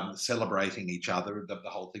 celebrating each other, the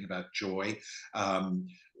whole thing about joy,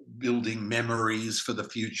 building memories for the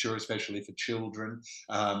future, especially for children.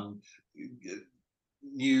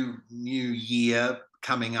 New year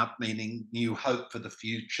coming up, meaning new hope for the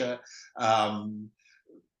future.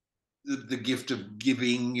 The gift of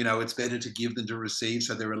giving, it's better to give than to receive,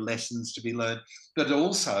 so there are lessons to be learned. But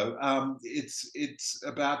also, it's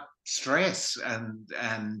about stress and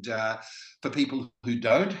for people who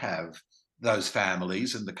don't have those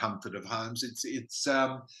families and the comfort of homes, it's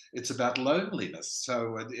about loneliness.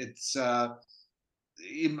 So it's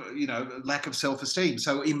lack of self-esteem.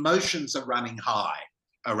 So emotions are running high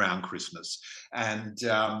around Christmas, and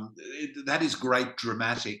that is great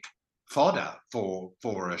dramatic fodder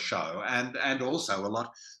for a show, and also a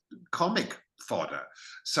lot comic fodder.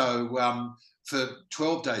 So for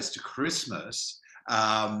 12 Days to Christmas,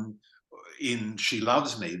 in She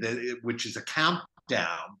Loves Me, which is a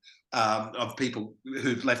countdown of people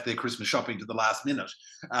who've left their Christmas shopping to the last minute.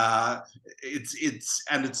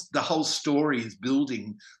 It's the whole story is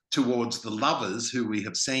building towards the lovers who we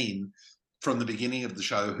have seen from the beginning of the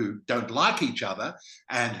show, who don't like each other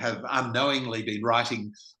and have unknowingly been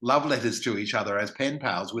writing love letters to each other as pen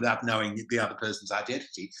pals without knowing the other person's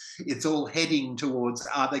identity. It's all heading towards,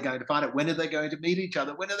 are they going to find it? When are they going to meet each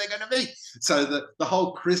other? When are they going to meet? So the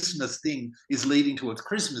whole Christmas thing is leading towards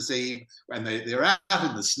Christmas Eve, when they're out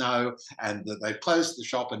in the snow and they've closed the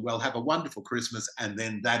shop, and we'll have a wonderful Christmas. And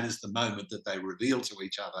then that is the moment that they reveal to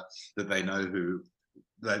each other that they know who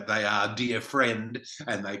that they are, dear friend,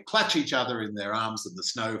 and they clutch each other in their arms, and the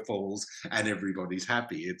snow falls and everybody's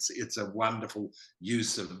happy. It's a wonderful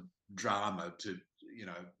use of drama to,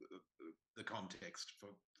 the context for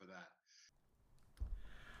that.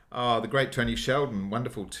 Oh, the great Tony Sheldon.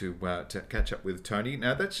 Wonderful to catch up with Tony.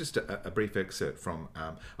 Now, that's just a brief excerpt from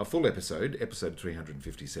a full episode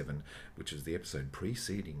 357, which is the episode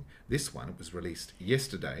preceding this one. It was released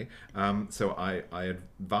yesterday. So I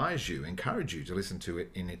encourage you to listen to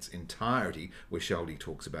it in its entirety, where Sheldy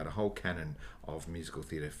talks about a whole canon of musical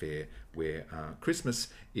theatre fare, where Christmas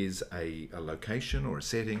is a location or a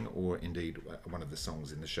setting, or indeed one of the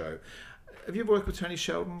songs in the show. Have you ever worked with Tony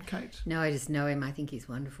Sheldon, Kate? No, I just know him. I think he's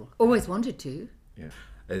wonderful. Always wanted to. Yeah.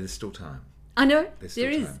 There's still time. I know. There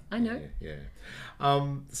is. Time. I know.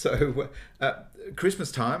 So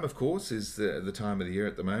Christmas time, of course, is the time of the year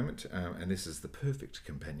at the moment. And this is the perfect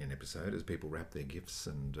companion episode as people wrap their gifts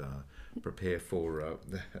and prepare for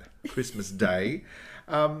Christmas Day.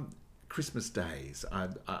 Christmas days,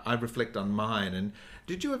 I reflect on mine. And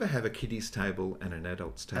did you ever have a kiddies table and an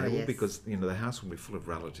adults table? Oh, yes. Because, the house will be full of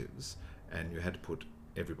relatives, and you had to put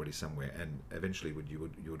everybody somewhere, and eventually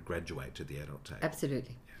you would graduate to the adult table.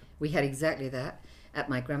 Absolutely. Yeah. We had exactly that at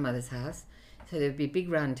my grandmother's house. So there'd be a big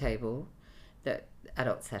round table that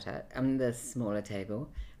adults sat at, and the smaller table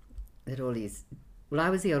that all these... Well, I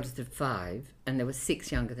was the oldest of 5, and there were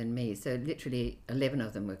 6 younger than me, so literally 11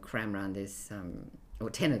 of them were crammed around this, or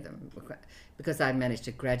 10 of them, because I managed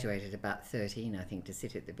to graduate at about 13, I think, to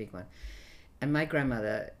sit at the big one. And my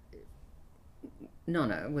grandmother,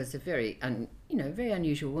 Nonna, was a very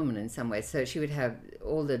unusual woman in some ways. So she would have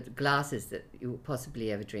all the glasses that you would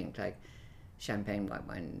possibly ever drink, like champagne, white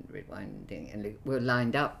wine, red wine, and were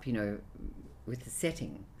lined up, with the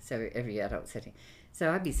setting. So every adult setting. So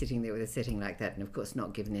I'd be sitting there with a setting like that, and of course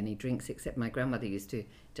not given any drinks, except my grandmother used to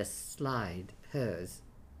just slide hers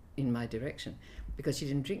in my direction because she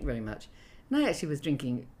didn't drink very much. And I actually was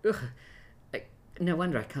drinking, no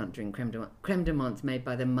wonder I can't drink creme de menthe. Creme de menthe made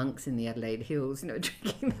by the monks in the Adelaide Hills,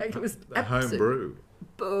 drinking like it was home brew.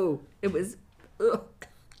 Boo. It was,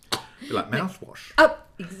 like mouthwash. Oh,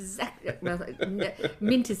 exactly.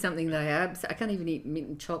 Mint is something that I can't even eat mint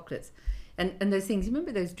and chocolates. And those things,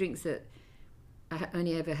 remember those drinks that I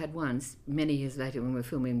only ever had once, many years later when we were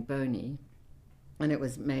filming Boney, and it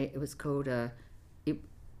was called, what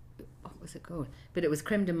was it called? But it was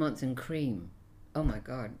creme de menthe and cream. Oh my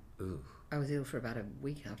God. Ooh. I was ill for about a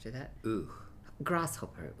week after that. Ooh.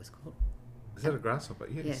 Grasshopper it was called. Is that a grasshopper?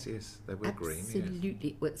 Yes, yes. They were green. Absolutely.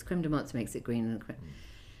 Yes. Well, it's creme de menthe makes it green.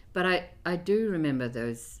 But I do remember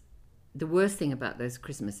those, the worst thing about those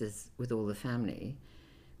Christmases with all the family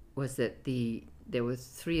was that there were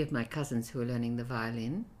 3 of my cousins who were learning the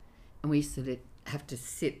violin, and we used to have to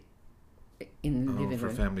sit in the living room. For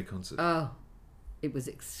a family concert. Oh, it was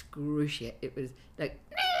excruciating. It was like,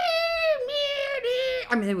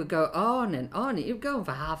 I mean, they would go on and on. It would go on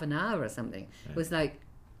for half an hour or something. Yeah. It was like,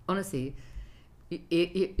 honestly,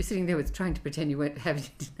 you're sitting there with trying to pretend you didn't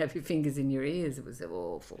have your fingers in your ears. It was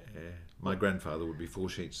awful. Yeah. My grandfather would be 4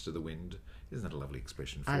 sheets to the wind. Isn't that a lovely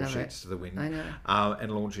expression? 4 sheets to the wind. I know.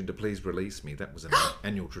 And launch into Please Release Me. That was an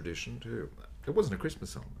annual tradition too. It wasn't a Christmas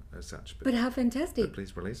song as such. But how fantastic. But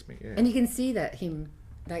Please Release Me, yeah. And you can see that him,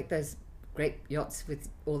 like those great yachts with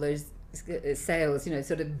all those sails,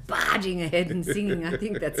 sort of barging ahead and singing. I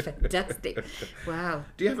think that's fantastic. Wow.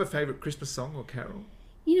 Do you have a favourite Christmas song or carol?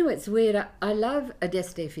 It's weird. I love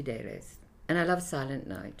Adeste Fideles, and I love Silent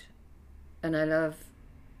Night, and I love...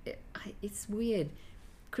 It's weird.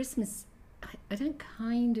 Christmas... I don't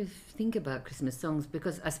kind of think about Christmas songs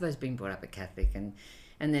because I suppose being brought up a Catholic and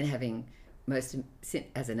then having as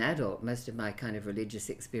an adult, most of my kind of religious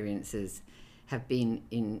experiences have been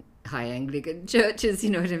in high Anglican churches, you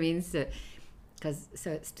know what I mean? So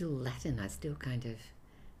it's still Latin. I still kind of...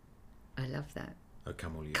 I love that. Oh,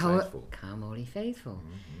 Come All Ye Faithful. Come All Ye Faithful.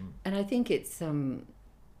 Mm-hmm. And I think it's...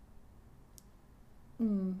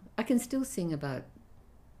 I can still sing about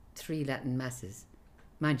 3 Latin masses.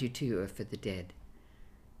 Mind you, 2 are for the dead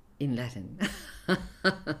in Latin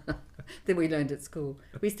that we learned at school.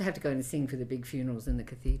 We used to have to go and sing for the big funerals in the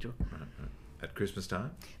cathedral. Right. At Christmas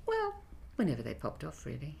time? Well, whenever they popped off,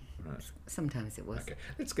 really. Right. Sometimes it was. Okay,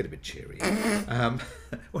 let's get a bit cheery.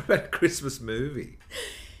 What about a Christmas movie?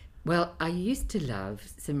 Well, I used to love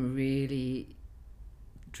some really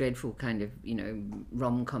dreadful kind of,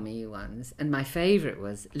 rom-com-y ones. And my favourite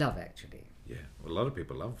was Love Actually. Yeah, well, a lot of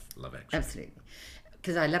people love Love Actually. Absolutely.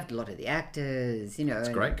 Because I loved a lot of the actors, It's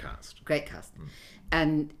a great cast. Great cast.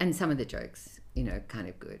 And some of the jokes, kind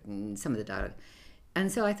of good, and some of the dialogue.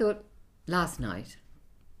 And so I thought, last night,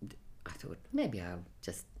 maybe I'll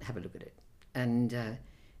just have a look at it. And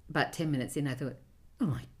about 10 minutes in, I thought, oh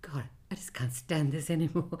my God, I just can't stand this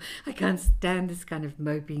anymore. I can't stand this kind of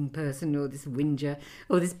moping person or this whinger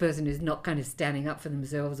or this person who's not kind of standing up for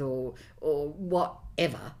themselves or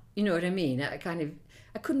whatever. You know what I mean? I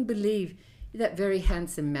couldn't believe that very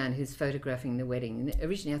handsome man who's photographing the wedding. And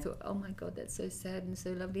originally I thought, oh my God, that's so sad and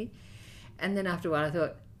so lovely. And then after a while I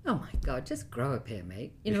thought, oh my God, just grow a pair,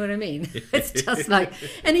 mate. You know what I mean? It's just like,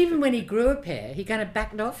 and even when he grew a pair, he kind of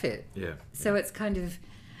backed off it. Yeah. So it's kind of,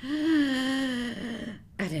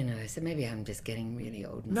 I don't know. So maybe I'm just getting really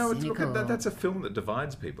old and cynical. That's a film that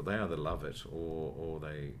divides people. They either love it or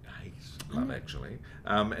they hate Love Actually.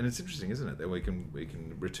 And it's interesting, isn't it, that we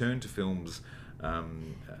can return to films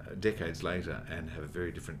decades later and have a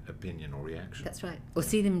very different opinion or reaction. That's right. Or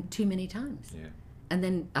see them too many times. Yeah. And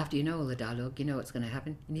then after you know all the dialogue, you know what's going to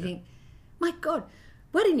happen. And you think, my God,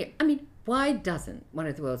 why doesn't one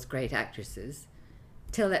of the world's great actresses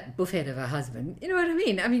tell that buffhead of a husband, you know what I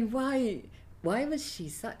mean? Why was she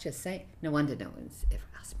such a saint? No wonder no one's ever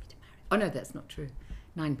asked me to marry. Oh, no, that's not true.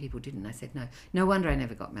 9 people didn't. I said no. No wonder I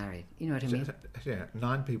never got married. You know what I mean? Yeah,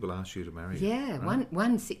 9 people asked you to marry you. Yeah, right?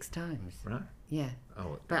 one 6 times. Right. Yeah.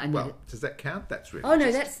 Oh, but well, does that count? That's really. Oh no,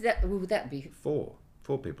 would that be 4?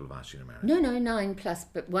 4 people have asked you to marry. No, 9 plus,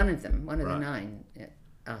 but one of the Right. 9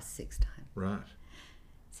 asked 6 times. Right.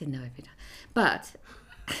 Said no every time. But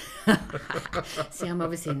see, I'm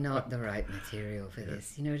obviously not the right material for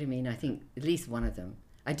this. You know what I mean? I think at least one of them.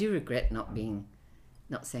 I do regret not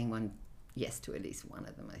saying yes to at least one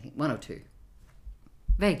of them. I think 1 or 2.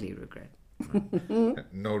 Vaguely regret.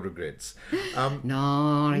 No regrets.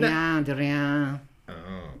 No, rien de rien.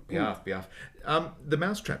 Oh, Piaf. The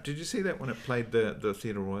Mousetrap, did you see that when it played the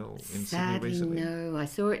Theatre Royal in Sydney recently? No, I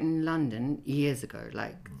saw it in London years ago,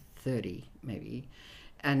 like 30 maybe,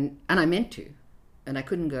 and I meant to, and I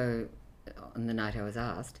couldn't go on the night I was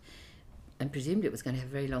asked, and presumed it was going to have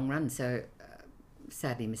a very long run, so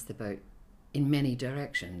sadly missed the boat in many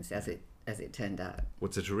directions as it turned out. Well,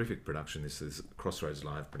 it's a terrific production. This is Crossroads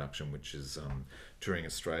Live production, which is touring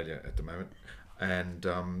Australia at the moment. And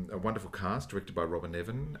a wonderful cast, directed by Robin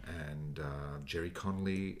Evan, and Jerry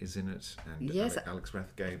Connolly is in it, and yes. Alex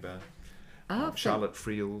Rathgaber, Oh, Charlotte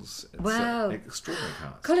Friels. It's wow. an extraordinary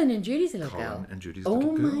cast. Colin and Judy's little girl. Colin and Judy's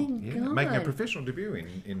little girl. My God. Making a professional debut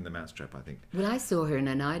in The Mousetrap, I think. Well, I saw her in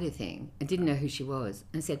an Ida thing and didn't know who she was,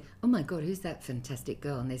 and said, "Oh my God, who's that fantastic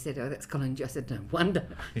girl?" And they said, "Oh, that's Colin." I said, "No wonder."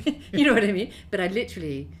 You know what I mean? But I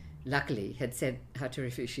literally, luckily, had said how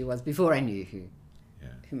terrific she was before I knew who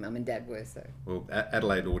Mum and Dad were. So well,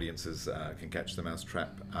 Adelaide audiences can catch The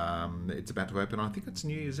Mousetrap. It's about to open. I think it's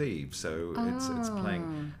New Year's Eve, so it's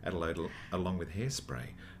playing Adelaide along with Hairspray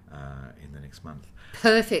in the next month.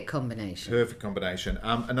 Perfect combination. Perfect combination.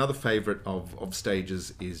 Another favourite of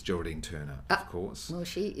stages is Geraldine Turner, of course. Well,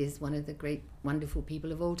 she is one of the great, wonderful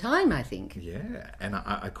people of all time, I think. Yeah, and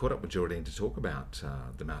I caught up with Geraldine to talk about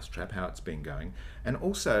The Mousetrap, how it's been going, and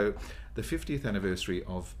also the 50th anniversary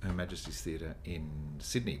of Her Majesty's Theatre in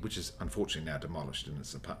Sydney, which is unfortunately now demolished and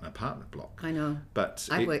it's an apartment block. I know. But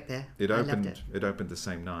I worked there. It opened. I loved it opened the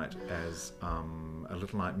same night as A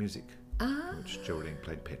Little Night Music, which Geraldine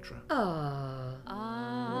played Petra. Oh.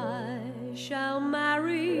 I shall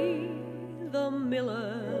marry the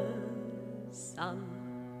miller's son.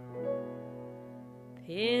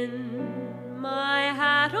 Pin my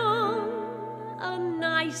hat on a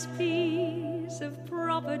nice piece of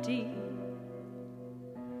property.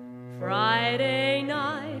 Friday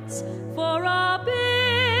nights for a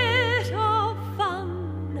bit of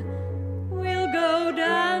fun, we'll go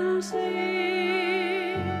dancing.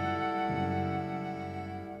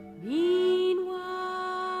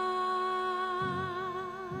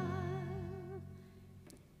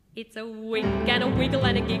 It's a wink and a wiggle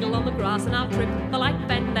and a giggle on the grass, and I'll trip the light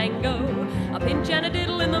fandango, a pinch and a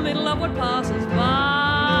diddle in the middle of what passes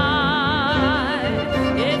by.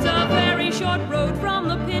 It's a very short road from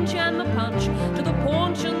the pinch and the punch to the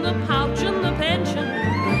paunch and the pouch and the pension.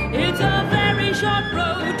 It's a very short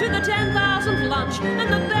road to the 10,000th lunch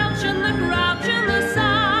and the belch and the grouch and the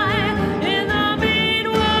sigh. In the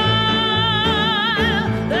meanwhile,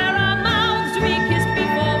 there are mouths to be kissed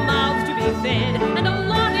before mouths to be fed, and a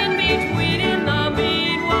lot in between in the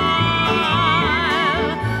meanwhile.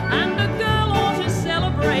 And a girl ought to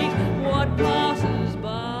celebrate what passes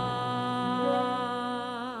by.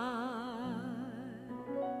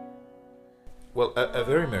 Well, a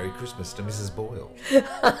very Merry Christmas to Mrs. Boyle.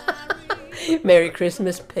 Merry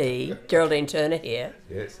Christmas, P. Geraldine Turner here.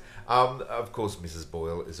 Yes. Of course, Mrs.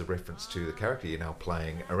 Boyle is a reference to the character you're now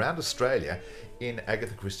playing around Australia in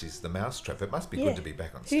Agatha Christie's The Mousetrap. It must be good to be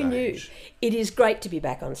back on stage. Who knew? It is great to be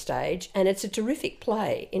back on stage, and it's a terrific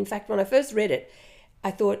play. In fact, when I first read it, I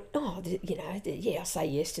thought, I'll say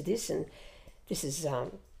yes to this, and this is,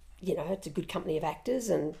 it's a good company of actors,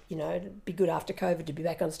 and, it'd be good after COVID to be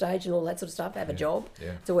back on stage and all that sort of stuff, have a job.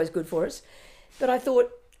 Yeah. It's always good for us. But I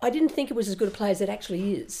thought, I didn't think it was as good a play as it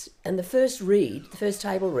actually is. And the first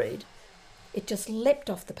table read, it just leapt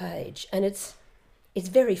off the page, and it's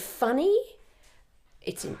very funny,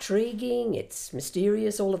 it's intriguing, it's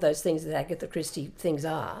mysterious, all of those things that Agatha Christie things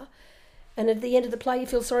are. And at the end of the play, you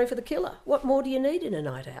feel sorry for the killer. What more do you need in a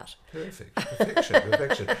night out? Perfect.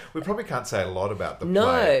 Perfection. We probably can't say a lot about the play.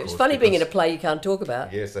 No, it's funny being in a play you can't talk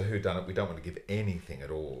about. Yes, the whodunit. We don't want to give anything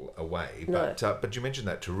at all away. No. But you mentioned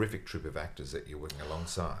that terrific troupe of actors that you're working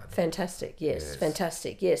alongside. Fantastic, yes.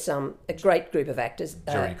 Fantastic, yes. A great group of actors.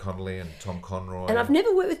 Jerry Connolly and Tom Conroy. And I've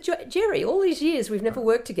never worked with Jerry. All these years, we've never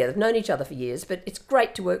worked together. We've known each other for years, but it's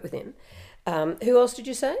great to work with him. Who else did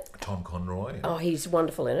you say? Tom Conroy. Oh, he's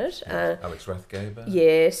wonderful in it. Alex Rathgaber.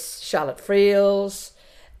 Yes, Charlotte Friels,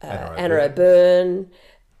 Anna O'Byrne,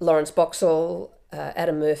 Lawrence Boxall,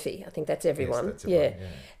 Adam Murphy. I think that's everyone. Yes, that's everyone, yeah.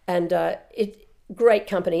 And it great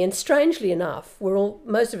company. And strangely enough,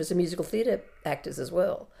 most of us are musical theatre actors as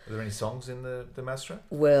well. Are there any songs in the Mousetrap?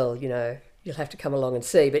 Well, you know, you'll have to come along and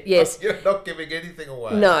see. But yes, you're not giving anything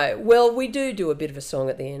away. No. Well, we do a bit of a song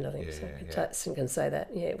at the end. I think Yeah. I can say that.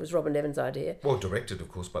 Yeah, it was Robin Nevins' idea. Well, directed,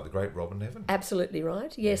 of course, by the great Robin Nevin. Absolutely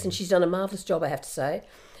right. Yes, and she's done a marvellous job, I have to say.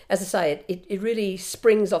 As I say, it really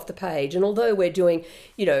springs off the page. And although we're doing,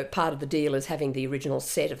 you know, part of the deal is having the original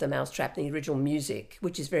set of the Mousetrap and the original music,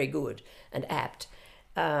 which is very good and apt,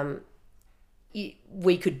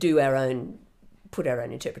 we could do put our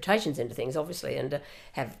own interpretations into things, obviously, and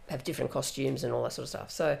have different costumes and all that sort of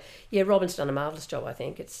stuff. So yeah, Robin's done a marvellous job. I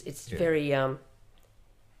think it's very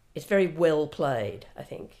well played. I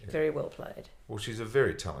think very well played. Well, she's a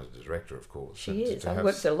very talented director, of course. She is. I've worked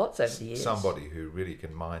with her lots over the years. Somebody who really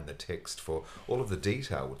can mine the text for all of the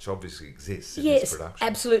detail, which obviously exists in this production. Yes,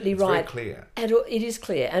 absolutely it's right. Very clear, and it is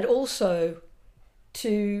clear, and also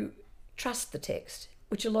to trust the text,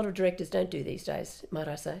 which a lot of directors don't do these days, might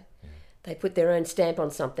I say. Yeah. They put their own stamp on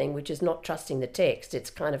something, which is not trusting the text. It's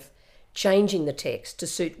kind of changing the text to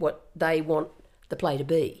suit what they want the play to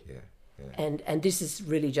be. Yeah. And this is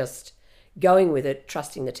really just going with it,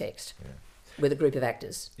 trusting the text with a group of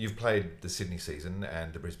actors. You've played the Sydney season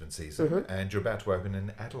and the Brisbane season, and you're about to open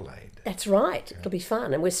in Adelaide. That's right. Yeah. It'll be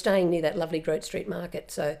fun. And we're staying near that lovely Grote Street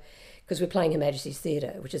Market, so because we're playing Her Majesty's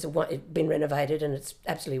Theatre, which has been renovated and it's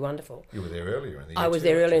absolutely wonderful. You were there earlier in the year. I was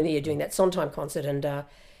there earlier in the year doing that Sondheim concert, and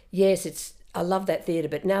yes, I love that theatre,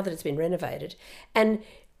 but now that it's been renovated, and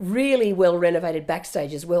really well renovated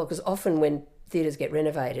backstage as well, because often when theatres get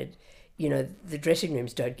renovated, you know, the dressing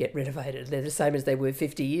rooms don't get renovated. They're the same as they were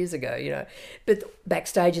 50 years ago, you know. But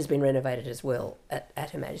backstage has been renovated as well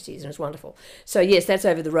at Her Majesty's, and it's wonderful. So, yes, that's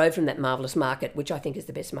over the road from that marvellous market, which I think is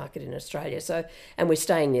the best market in Australia. So, and we're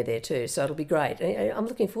staying near there too, so it'll be great. I'm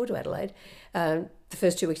looking forward to Adelaide. The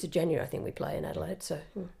first 2 weeks of January, I think we play in Adelaide. So,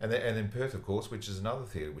 and then Perth, of course, which is another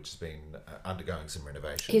theatre which has been undergoing some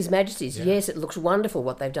renovation. His Majesty's, yes, it looks wonderful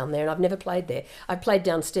what they've done there, and I've never played there. I've played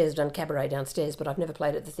downstairs, done cabaret downstairs, but I've never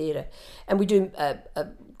played at the theatre. And we do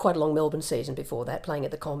quite a long Melbourne season before that, playing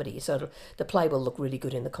at the Comedy. So the play will look really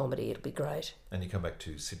good in the Comedy. It'll be great. And you come back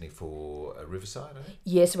to Sydney for Riverside, I think?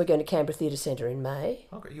 Yes, we're going to Canberra Theatre Centre in May.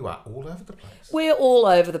 Okay, you are all over the place. We're all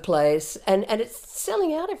over the place, and it's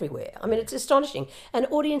selling out everywhere. I mean, it's astonishing. And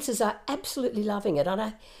audiences are absolutely loving it. And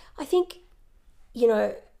I think, you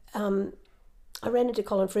know, I ran into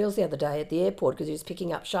Colin Friels the other day at the airport because he was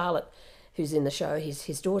picking up Charlotte, who's in the show,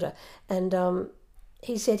 his daughter. And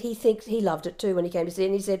he said he loved it too when he came to see it.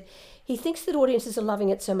 And he said he thinks that audiences are loving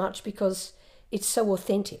it so much because it's so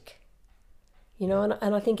authentic. You know,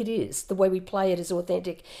 and I think it is. The way we play it is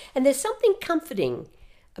authentic. And there's something comforting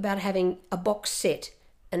about having a box set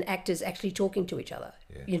and actors actually talking to each other.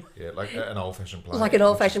 Yeah, you know? Yeah, like an old-fashioned play. Like an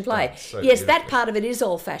old-fashioned play. So yes, that part of it is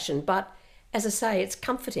old-fashioned, but as I say, it's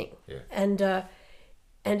comforting. Yeah.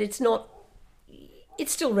 And it's not...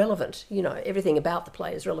 It's still relevant, you know. Everything about the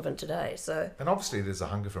play is relevant today. So, and obviously, there's a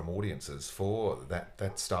hunger from audiences for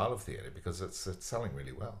that style of theatre because it's selling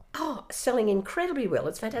really well. Oh, selling incredibly well.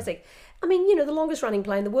 It's fantastic. I mean, you know, the longest running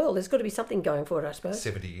play in the world. There's got to be something going for it, I suppose.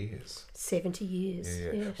 70 years. 70 years.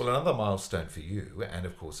 Yeah. Yes. Well, another milestone for you, and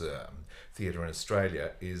of course, theatre in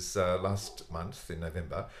Australia, is last month in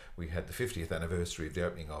November we had the 50th anniversary of the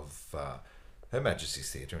opening of Her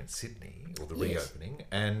Majesty's Theatre in Sydney, or the reopening,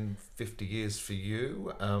 and 50 years for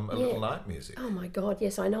you, Little Night Music. Oh my God,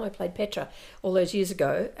 yes, I know. I played Petra all those years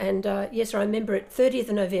ago, and yes, I remember it. 30th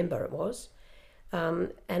of November it was,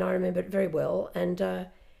 and I remember it very well. And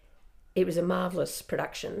it was a marvellous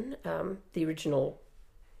production, the original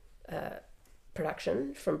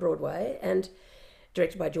production from Broadway, and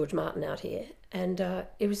directed by George Martin out here, and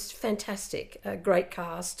it was fantastic. A great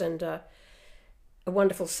cast and. A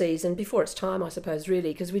wonderful season before its time, I suppose,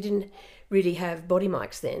 really, because we didn't really have body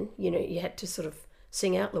mics then. You know, you had to sort of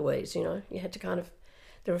sing out, Louise, you know. You had to kind of...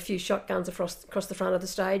 There were a few shotguns across the front of the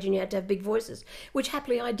stage and you had to have big voices, which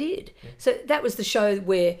happily I did. Yeah. So that was the show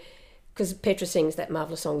where... Because Petra sings that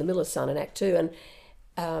marvellous song, The Miller's Son, in Act 2,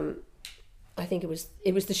 and I think it was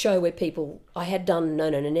the show where people... I had done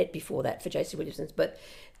No No Nanette before that for J.C. Williamson's, but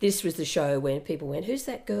this was the show where people went, who's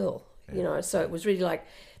that girl? Yeah. You know, so it was really like...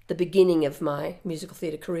 the beginning of my musical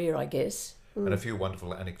theatre career, I guess. And a few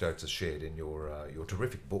wonderful anecdotes are shared in your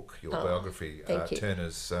terrific book, your biography,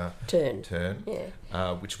 Turner's Turn,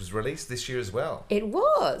 which was released this year as well. It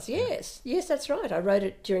was, yes. Yeah. Yes, that's right. I wrote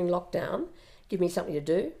it during lockdown, give me something to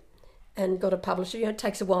do, and got a publisher. You know, it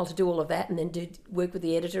takes a while to do all of that and then work with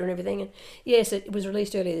the editor and everything. And yes, it was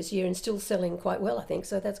released earlier this year and still selling quite well, I think,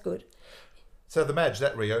 so that's good. So the Madge,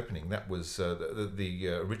 that reopening, that was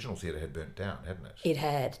the original theatre had burnt down, hadn't it? It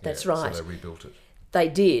had, that's Yeah, right. So they rebuilt it. They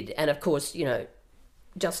did, and of course, you know,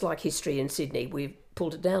 just like history in Sydney, we've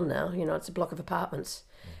pulled it down now. You know, it's a block of apartments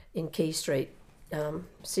in Quay Street,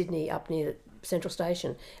 Sydney, up near Central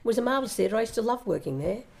Station. It was a marvellous theatre. I used to love working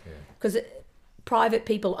there because private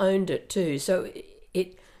people owned it too. So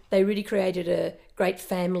they really created a great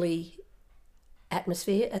family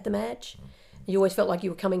atmosphere at the Madge. You always felt like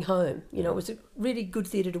you were coming home. You know, it was a really good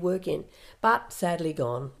theatre to work in, but sadly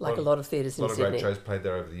gone, like a lot of theatres in Sydney. A lot of great shows played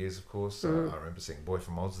there over the years, of course. I remember seeing Boy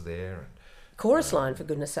from Oz there. And Chorus Line, for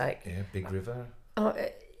goodness sake. Yeah, Big River. Oh,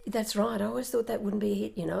 that's right. I always thought that wouldn't be a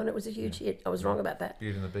hit, you know, and it was a huge hit. I was wrong about that.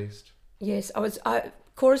 Beauty and the Beast. Yes,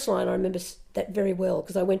 Chorus Line, I remember that very well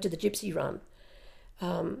because I went to the Gypsy Run,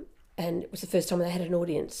 and it was the first time they had an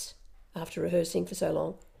audience after rehearsing for so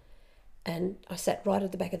long. And I sat right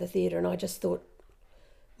at the back of the theatre, and I just thought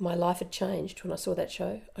my life had changed when I saw that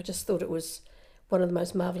show. I just thought it was one of the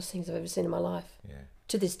most marvellous things I've ever seen in my life. Yeah.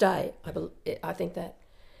 To this day, I think that.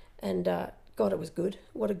 And God, it was good.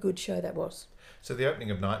 What a good show that was. So the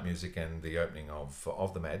opening of Night Music and the opening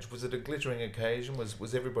of the Madge, was it a glittering occasion?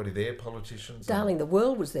 Was everybody there, politicians? Darling, the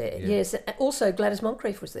world was there, yes. Also, Gladys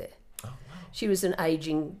Moncrief was there. Oh, wow. She was an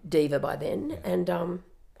ageing diva by then, and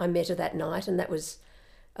I met her that night, and that was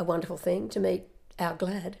a wonderful thing to meet our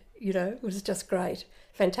Glad. You know, it was just great.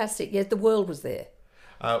 Fantastic. Yes, the world was there.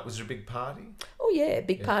 Was there a big party? Oh, yeah,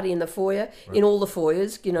 big party in the foyer, in all the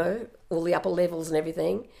foyers, you know, all the upper levels and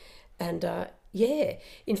everything. And,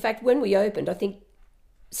 in fact, when we opened, I think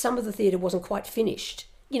some of the theatre wasn't quite finished.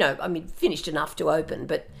 You know, I mean, finished enough to open,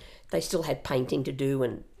 but they still had painting to do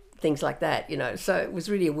and things like that, you know. So it was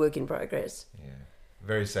really a work in progress. Yeah.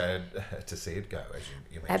 Very sad to see it go, as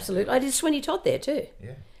you mentioned. Absolutely. I did Sweeney Todd there too.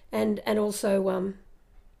 Yeah. And also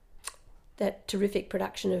that terrific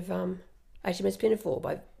production of HMS Pinafore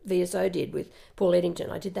by VSO did with Paul Eddington.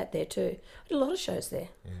 I did that there too. I did a lot of shows there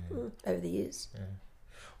over the years. Yeah.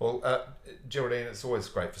 Well, Geraldine, it's always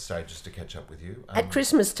great for stages to catch up with you. At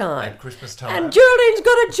Christmas time. At Christmas time. And Geraldine's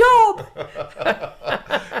got a job!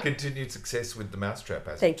 Continued success with the Mousetrap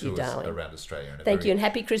as Thank it you, tours darling. around Australia. Thank you, and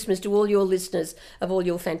happy Christmas to all your listeners of all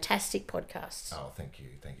your fantastic podcasts. Oh, thank you,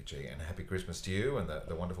 G, and happy Christmas to you and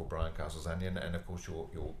the wonderful Brian Castles Onion, and of course your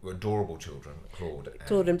adorable children,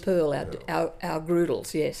 Claude and Pearl, our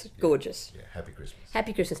groodles, yes, gorgeous. Yeah, happy Christmas.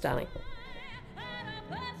 Happy Christmas, darling.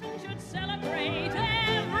 Should celebrate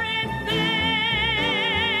everything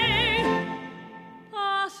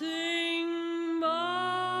passing by,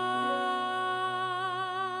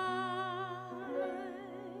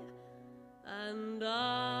 and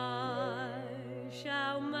I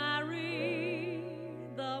shall marry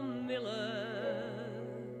the miller's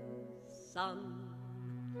son.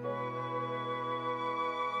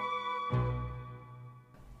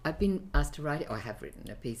 I've been asked to write, or I have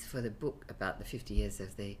written a piece for the book about the 50 years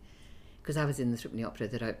of because I was in the Thripney Opera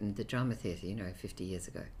that opened the Drama Theatre, 50 years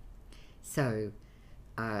ago. So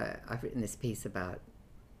I've written this piece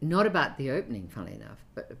not about the opening, funnily enough,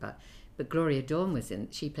 but Gloria Dawn was in,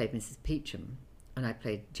 she played Mrs. Peacham, and I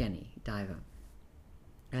played Jenny Diver.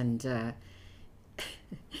 And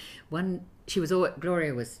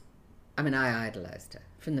Gloria was, I idolised her.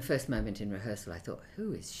 From the first moment in rehearsal, I thought,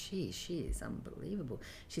 who is she? She is unbelievable.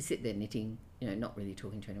 She'd sit there knitting, not really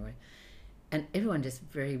talking to anyone. And everyone just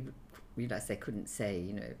realised they couldn't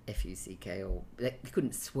say, F-U-C-K, or they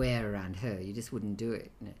couldn't swear around her. You just wouldn't do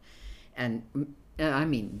it. And I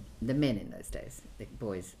mean, the men in those days, the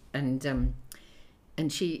boys. And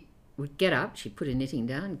she would get up, she'd put her knitting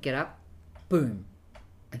down, get up, boom,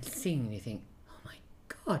 and sing, and you think, oh my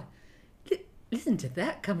God, listen to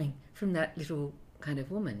that coming from that little kind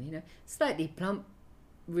of woman, slightly plump,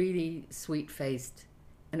 really sweet-faced,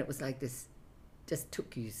 and it was like this, just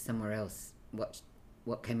took you somewhere else, what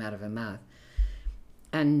came out of her mouth.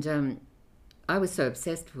 And I was so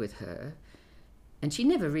obsessed with her, and she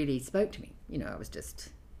never really spoke to me. I was just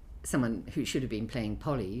someone who should have been playing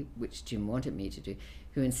Polly, which Jim wanted me to do,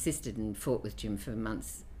 who insisted and fought with Jim for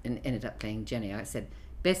months and ended up playing Jenny. I said,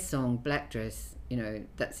 best song, black dress,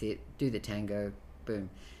 that's it, do the tango,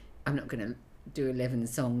 boom. I'm not going to do 11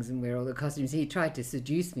 songs and wear all the costumes. He tried to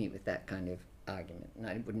seduce me with that kind of argument, and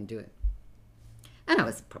I wouldn't do it. And I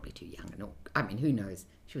was probably too young and all. I mean, who knows?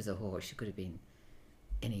 She was a whore. She could have been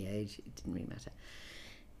any age. It didn't really matter.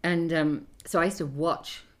 And so I used to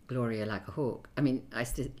watch Gloria like a hawk. I mean, I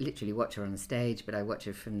used to literally watch her on stage, but I watch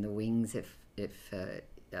her from the wings. If I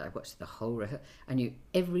watched the whole rehearsal, I knew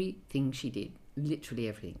everything she did, literally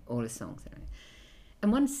everything, all her songs.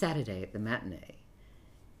 And one Saturday at the matinee,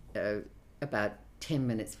 about 10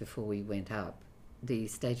 minutes before we went up, the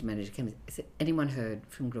stage manager came and said, anyone heard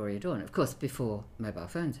from Gloria Dawn? Of course, before mobile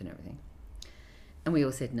phones and everything. And we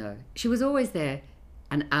all said no. She was always there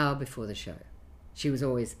an hour before the show. She was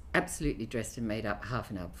always absolutely dressed and made up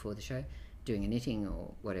half an hour before the show, doing a knitting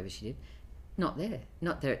or whatever she did. Not there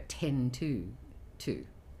at 10 to 2.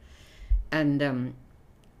 And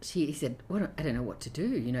he said, well, I don't know what to do.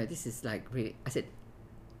 You know, this is like really... I said,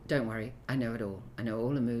 don't worry, I know it all. I know all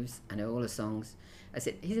the moves. I know all the songs. He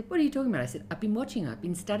said, what are you talking about? I said, I've been watching her. I've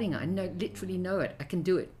been studying her. I literally know it. I can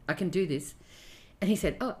do it. I can do this. And he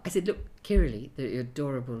said, I said, look, Kiralee, the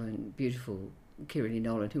adorable and beautiful Kiralee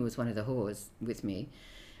Nolan, who was one of the whores with me,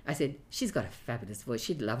 I said, she's got a fabulous voice.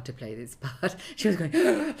 She'd love to play this part. She was going,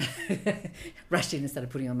 rushed in and started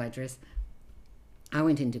putting on my dress. I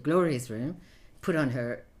went into Gloria's room, put on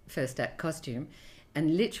her first act costume,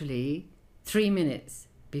 and literally 3 minutes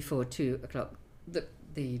before 2 o'clock,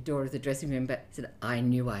 the door of the dressing room said, I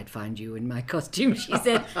knew I'd find you in my costume, she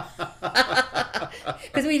said.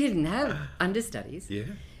 Because we didn't have understudies. Yeah.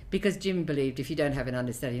 Because Jim believed if you don't have an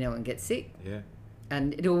understudy, no one gets sick. Yeah.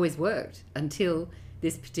 And it always worked until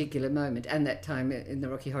this particular moment and that time in the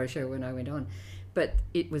Rocky Horror Show when I went on. But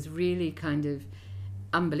it was really kind of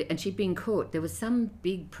unbelievable. And she'd been caught. There was some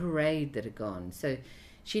big parade that had gone. So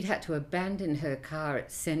she'd had to abandon her car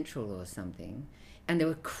at Central or something. And there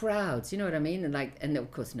were crowds, you know what I mean? And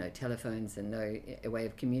of course, no telephones and no way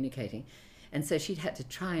of communicating. And so she'd had to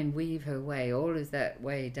try and weave her way, all of that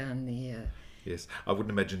way down the... Yes, I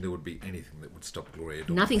wouldn't imagine there would be anything that would stop Gloria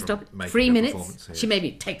Dawn. Nothing stopped. 3 minutes. She made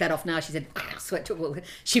me take that off now. She said, sweat took all.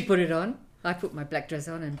 She put it on. I put my black dress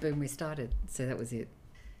on and boom, we started. So that was it.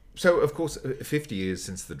 So, of course, 50 years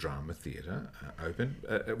since the Drama Theatre opened.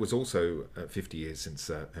 It was also 50 years since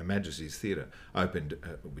Her Majesty's Theatre opened,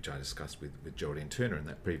 which I discussed with Geraldine Turner in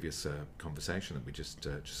that previous conversation that we just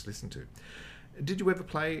listened to. Did you ever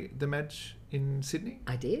play The Madge in Sydney?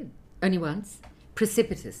 I did. Only once.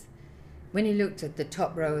 Precipitous. When you looked at the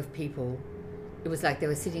top row of people, it was like they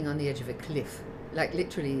were sitting on the edge of a cliff. Like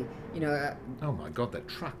literally, you know... oh my God, that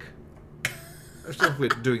truck. As if we're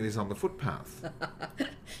doing this on the footpath.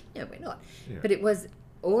 No, we're not. Yeah. But it was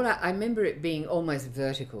all... I remember it being almost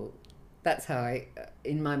vertical. That's how I...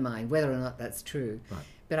 in my mind, whether or not that's true. Right.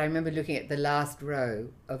 But I remember looking at the last row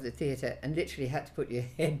of the theatre and literally had to put your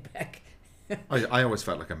head back. I always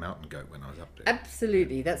felt like a mountain goat when I was up there.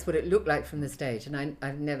 Absolutely, that's what it looked like from the stage, and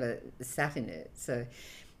I've never sat in it. So,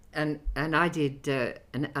 and I did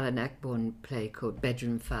an Alan Ayckbourn play called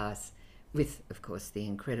Bedroom Farce, with, of course, the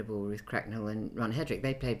incredible Ruth Cracknell and Ron Hedrick.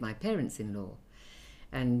 They played my parents-in-law,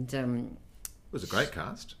 and it was a great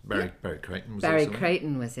cast. Barry Creighton was Barry also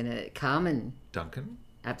Creighton was in it. Carmen Duncan,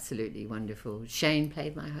 absolutely wonderful. Shane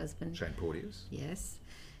played my husband. Shane Porteous. Yes,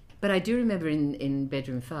 but I do remember in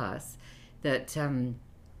Bedroom Farce that I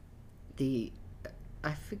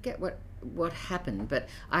forget what happened, but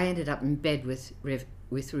I ended up in bed with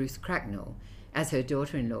Ruth Cracknell as her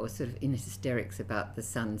daughter-in-law, sort of in hysterics about the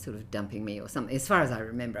son sort of dumping me or something. As far as I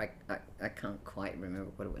remember, I can't quite remember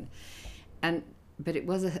what it was. But it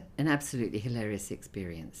was an absolutely hilarious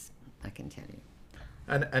experience, I can tell you.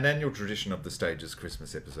 An annual tradition of the stage's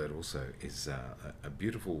Christmas episode also is a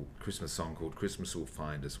beautiful Christmas song called Christmas Will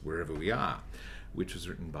Find Us Wherever We Are, which was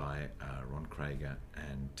written by Ron Krager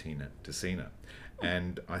and Tina Tessina.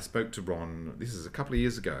 And I spoke to Ron, this is a couple of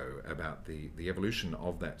years ago, about the evolution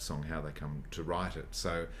of that song, how they come to write it.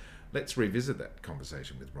 So let's revisit that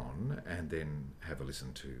conversation with Ron and then have a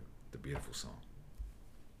listen to the beautiful song.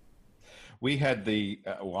 We had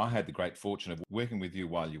I had the great fortune of working with you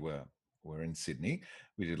while you were in Sydney.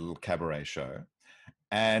 We did a little cabaret show.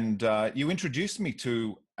 And you introduced me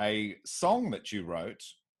to a song that you wrote,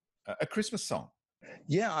 a Christmas song.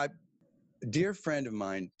 Yeah, a dear friend of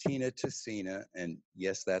mine, Tina Tessina, and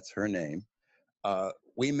yes, that's her name,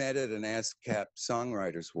 we met at an ASCAP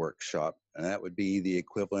songwriters workshop, and that would be the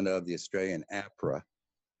equivalent of the Australian APRA.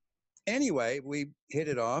 Anyway, we hit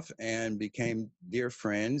it off and became dear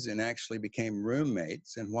friends and actually became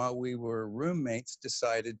roommates. And while we were roommates,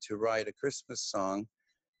 decided to write a Christmas song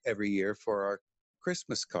every year for our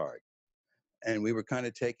Christmas card. And we were kind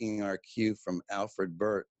of taking our cue from Alfred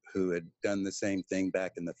Burt, who had done the same thing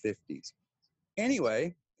back in the 50s.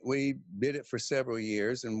 Anyway, we did it for several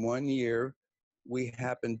years, and one year we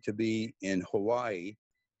happened to be in Hawaii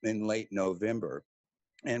in late November,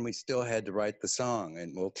 and we still had to write the song.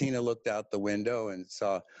 And well, Tina looked out the window and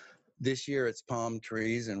saw, this year it's palm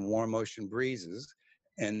trees and warm ocean breezes,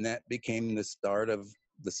 and that became the start of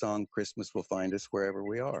the song Christmas Will Find Us Wherever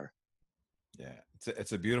We Are. Yeah,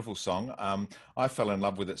 it's a beautiful song. I fell in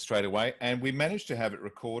love with it straight away, and we managed to have it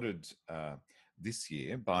recorded this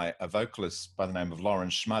year by a vocalist by the name of Lauren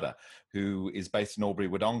Schmutter, who is based in Albury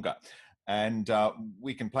Wodonga. And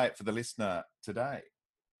we can play it for the listener today.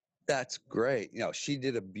 That's great. You know, she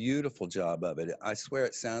did a beautiful job of it. I swear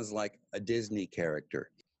it sounds like a Disney character.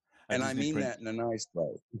 And I mean that in a nice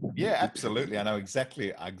way. Yeah, absolutely. I know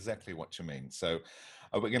exactly what you mean. So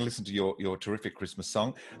we're going to listen to your terrific Christmas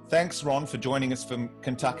song. Thanks, Ron, for joining us from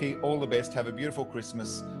Kentucky. All the best. Have a beautiful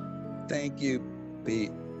Christmas. Thank you,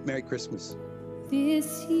 Pete. Merry Christmas.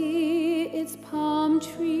 This year it's palm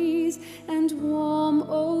trees and warm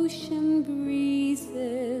ocean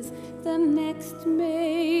breezes. The next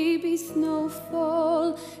may be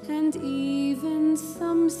snowfall and even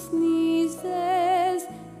some sneezes.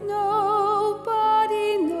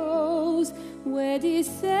 Nobody knows where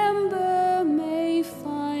December may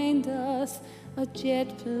find us. A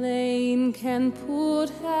jet plane can put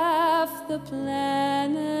half the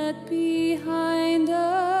planet behind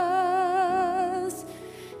us.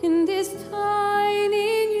 In this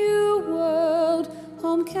tiny new world,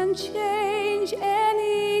 home can change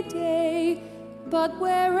any day. But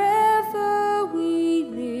wherever we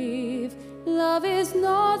live, love is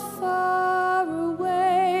not far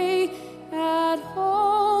away. At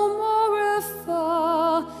home or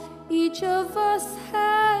afar, each of us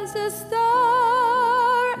has a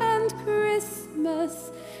star, and Christmas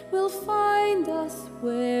will find us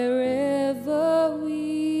wherever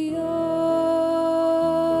we are.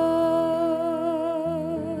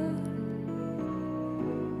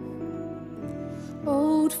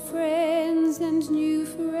 Old friends and new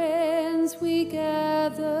friends, we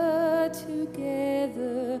gather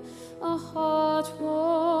together, a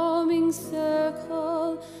heartwarming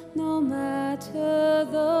circle. No matter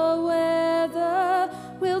the weather,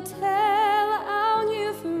 we'll tell our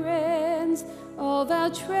new friends of our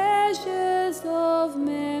treasures of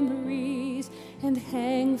memories and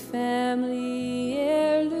hang family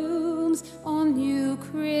heirlooms on new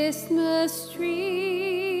Christmas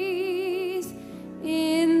trees.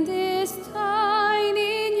 In this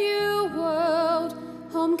tiny new world,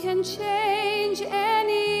 home can change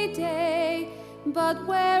any day, but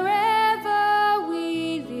wherever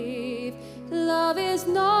we live, love is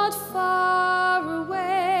not far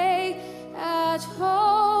away. At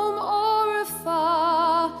home or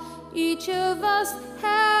afar, each of us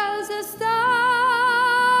has a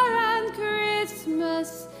star, and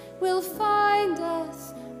Christmas will find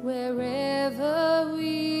us wherever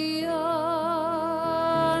we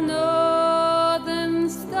are. Northern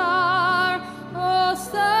Star or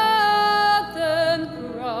Southern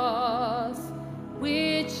Cross,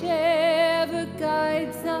 whichever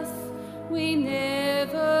guides us, we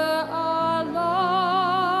never are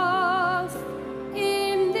lost.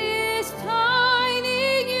 In this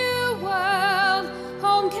tiny new world,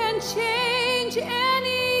 home can change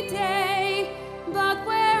any day, but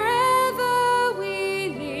wherever we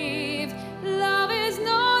live, love is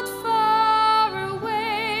not far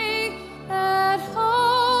away. At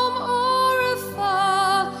home or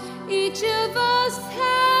afar, each of us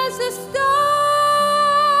has a star,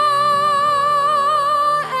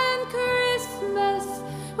 and Christmas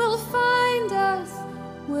will find us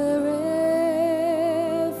wherever we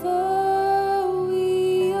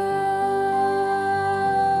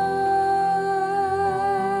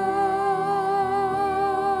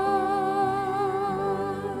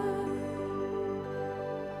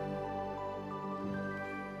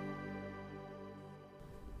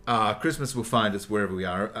Christmas will find us wherever we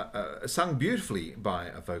are, sung beautifully by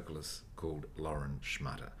a vocalist called Lauren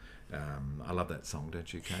Schmutter. I love that song,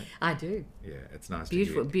 don't you, Kate? I do. Yeah, it's nice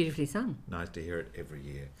Beautiful, to hear. beautifully sung. Nice to hear it every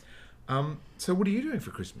year. So what are you doing for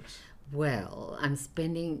Christmas? Well, I'm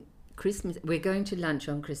spending Christmas... We're going to lunch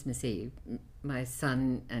on Christmas Eve. My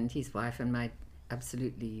son and his wife and my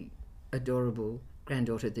absolutely adorable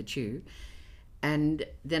granddaughter, the Chew. And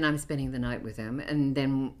then I'm spending the night with them. And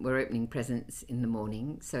then we're opening presents in the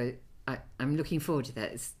morning. So I'm looking forward to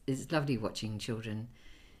that. It's lovely watching children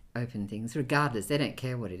open things, regardless. They don't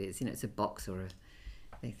care what it is. You know, it's a box or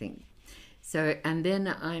they think. So, and then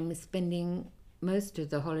I'm spending most of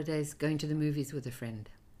the holidays going to the movies with a friend.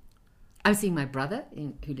 I'm seeing my brother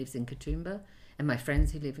who lives in Katoomba and my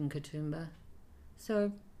friends who live in Katoomba.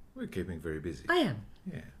 So... We're keeping very busy. I am.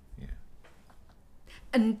 Yeah.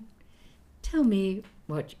 And tell me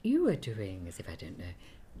what you are doing, as if I don't know.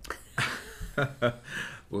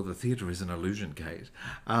 Well, the theatre is an illusion, Kate.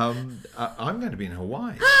 I'm going to be in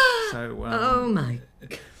Hawaii. So, oh my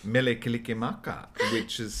Mele Kilikimaka,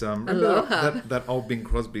 which is Aloha. that old Bing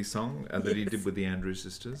Crosby song that he did with the Andrews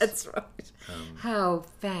Sisters. That's right. How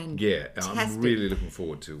fantastic. Yeah, I'm really looking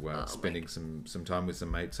forward to spending some time with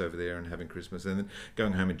some mates over there and having Christmas, and then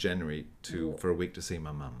going home in January for a week to see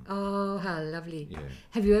my mum. Oh, how lovely. Yeah.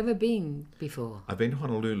 Have you ever been before? I've been to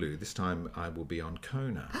Honolulu. This time I will be on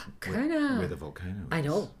Kona. Kona. Where the volcano is. I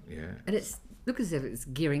know. Yeah. And it's look as if it's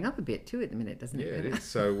gearing up a bit too at the minute, doesn't it? Yeah, it is.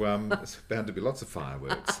 So it's bound to be lots of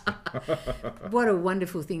fireworks. What a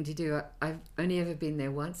wonderful thing to do. I've only ever been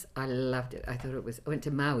there once. I loved it. I went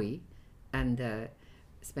to Maui and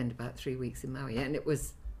spent about 3 weeks in Maui, and it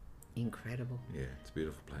was incredible. Yeah, it's a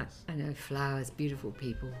beautiful place. I know, flowers, beautiful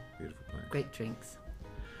people. Beautiful place. Great drinks.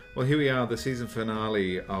 Well, here we are, the season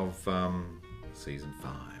finale of season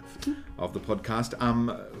 5 of the podcast.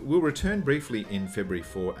 We'll return briefly in February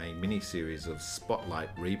for a mini-series of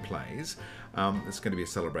Spotlight replays. It's going to be a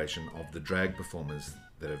celebration of the drag performers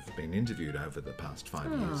that have been interviewed over the past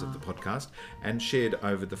 5 years of the podcast and shared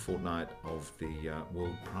over the fortnight of the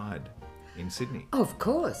World Pride in Sydney. Oh, of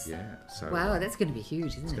course. Yeah. So wow, that's going to be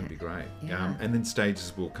huge, isn't it? It's going to be great. Yeah. And then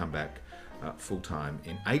Stages will come back full-time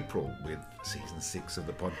in April with season 6 of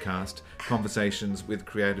the podcast, conversations with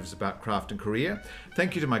creatives about craft and career.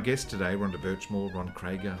 Thank you to my guests today, Rhonda Birchmore, Ron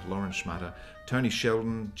Krager, Lauren Schmutter, Tony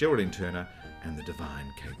Sheldon, Geraldine Turner, and the divine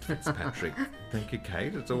Kate Fitzpatrick. Thank you,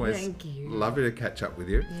 Kate. It's always lovely to catch up with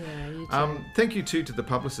you. Yeah, you too. Thank you too to the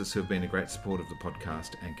publicists who have been a great support of the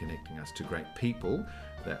podcast and connecting us to great people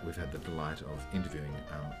that we've had the delight of interviewing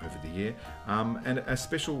over the year. And a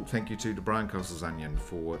special thank you to Brian Kosselzanian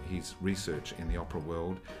for his research in the opera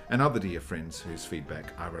world and other dear friends whose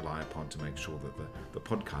feedback I rely upon to make sure that the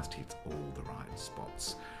podcast hits all the right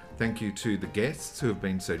spots. Thank you to the guests who have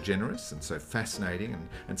been so generous and so fascinating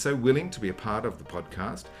and so willing to be a part of the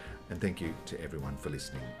podcast. And thank you to everyone for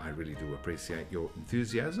listening. I really do appreciate your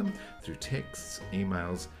enthusiasm through texts,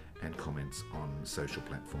 emails, and comments on social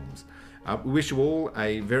platforms. We wish you all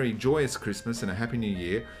a very joyous Christmas and a Happy New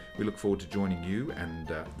Year. We look forward to joining you and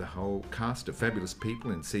the whole cast of fabulous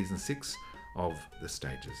people in season 6 of the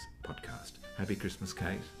Stages podcast. Happy Christmas,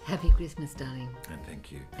 Kate. Happy Christmas, darling. And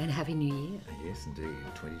thank you. And Happy New Year. Yes, indeed.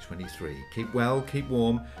 2023. Keep well, keep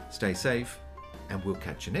warm, stay safe, and we'll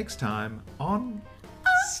catch you next time on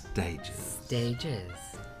Stages. Stages.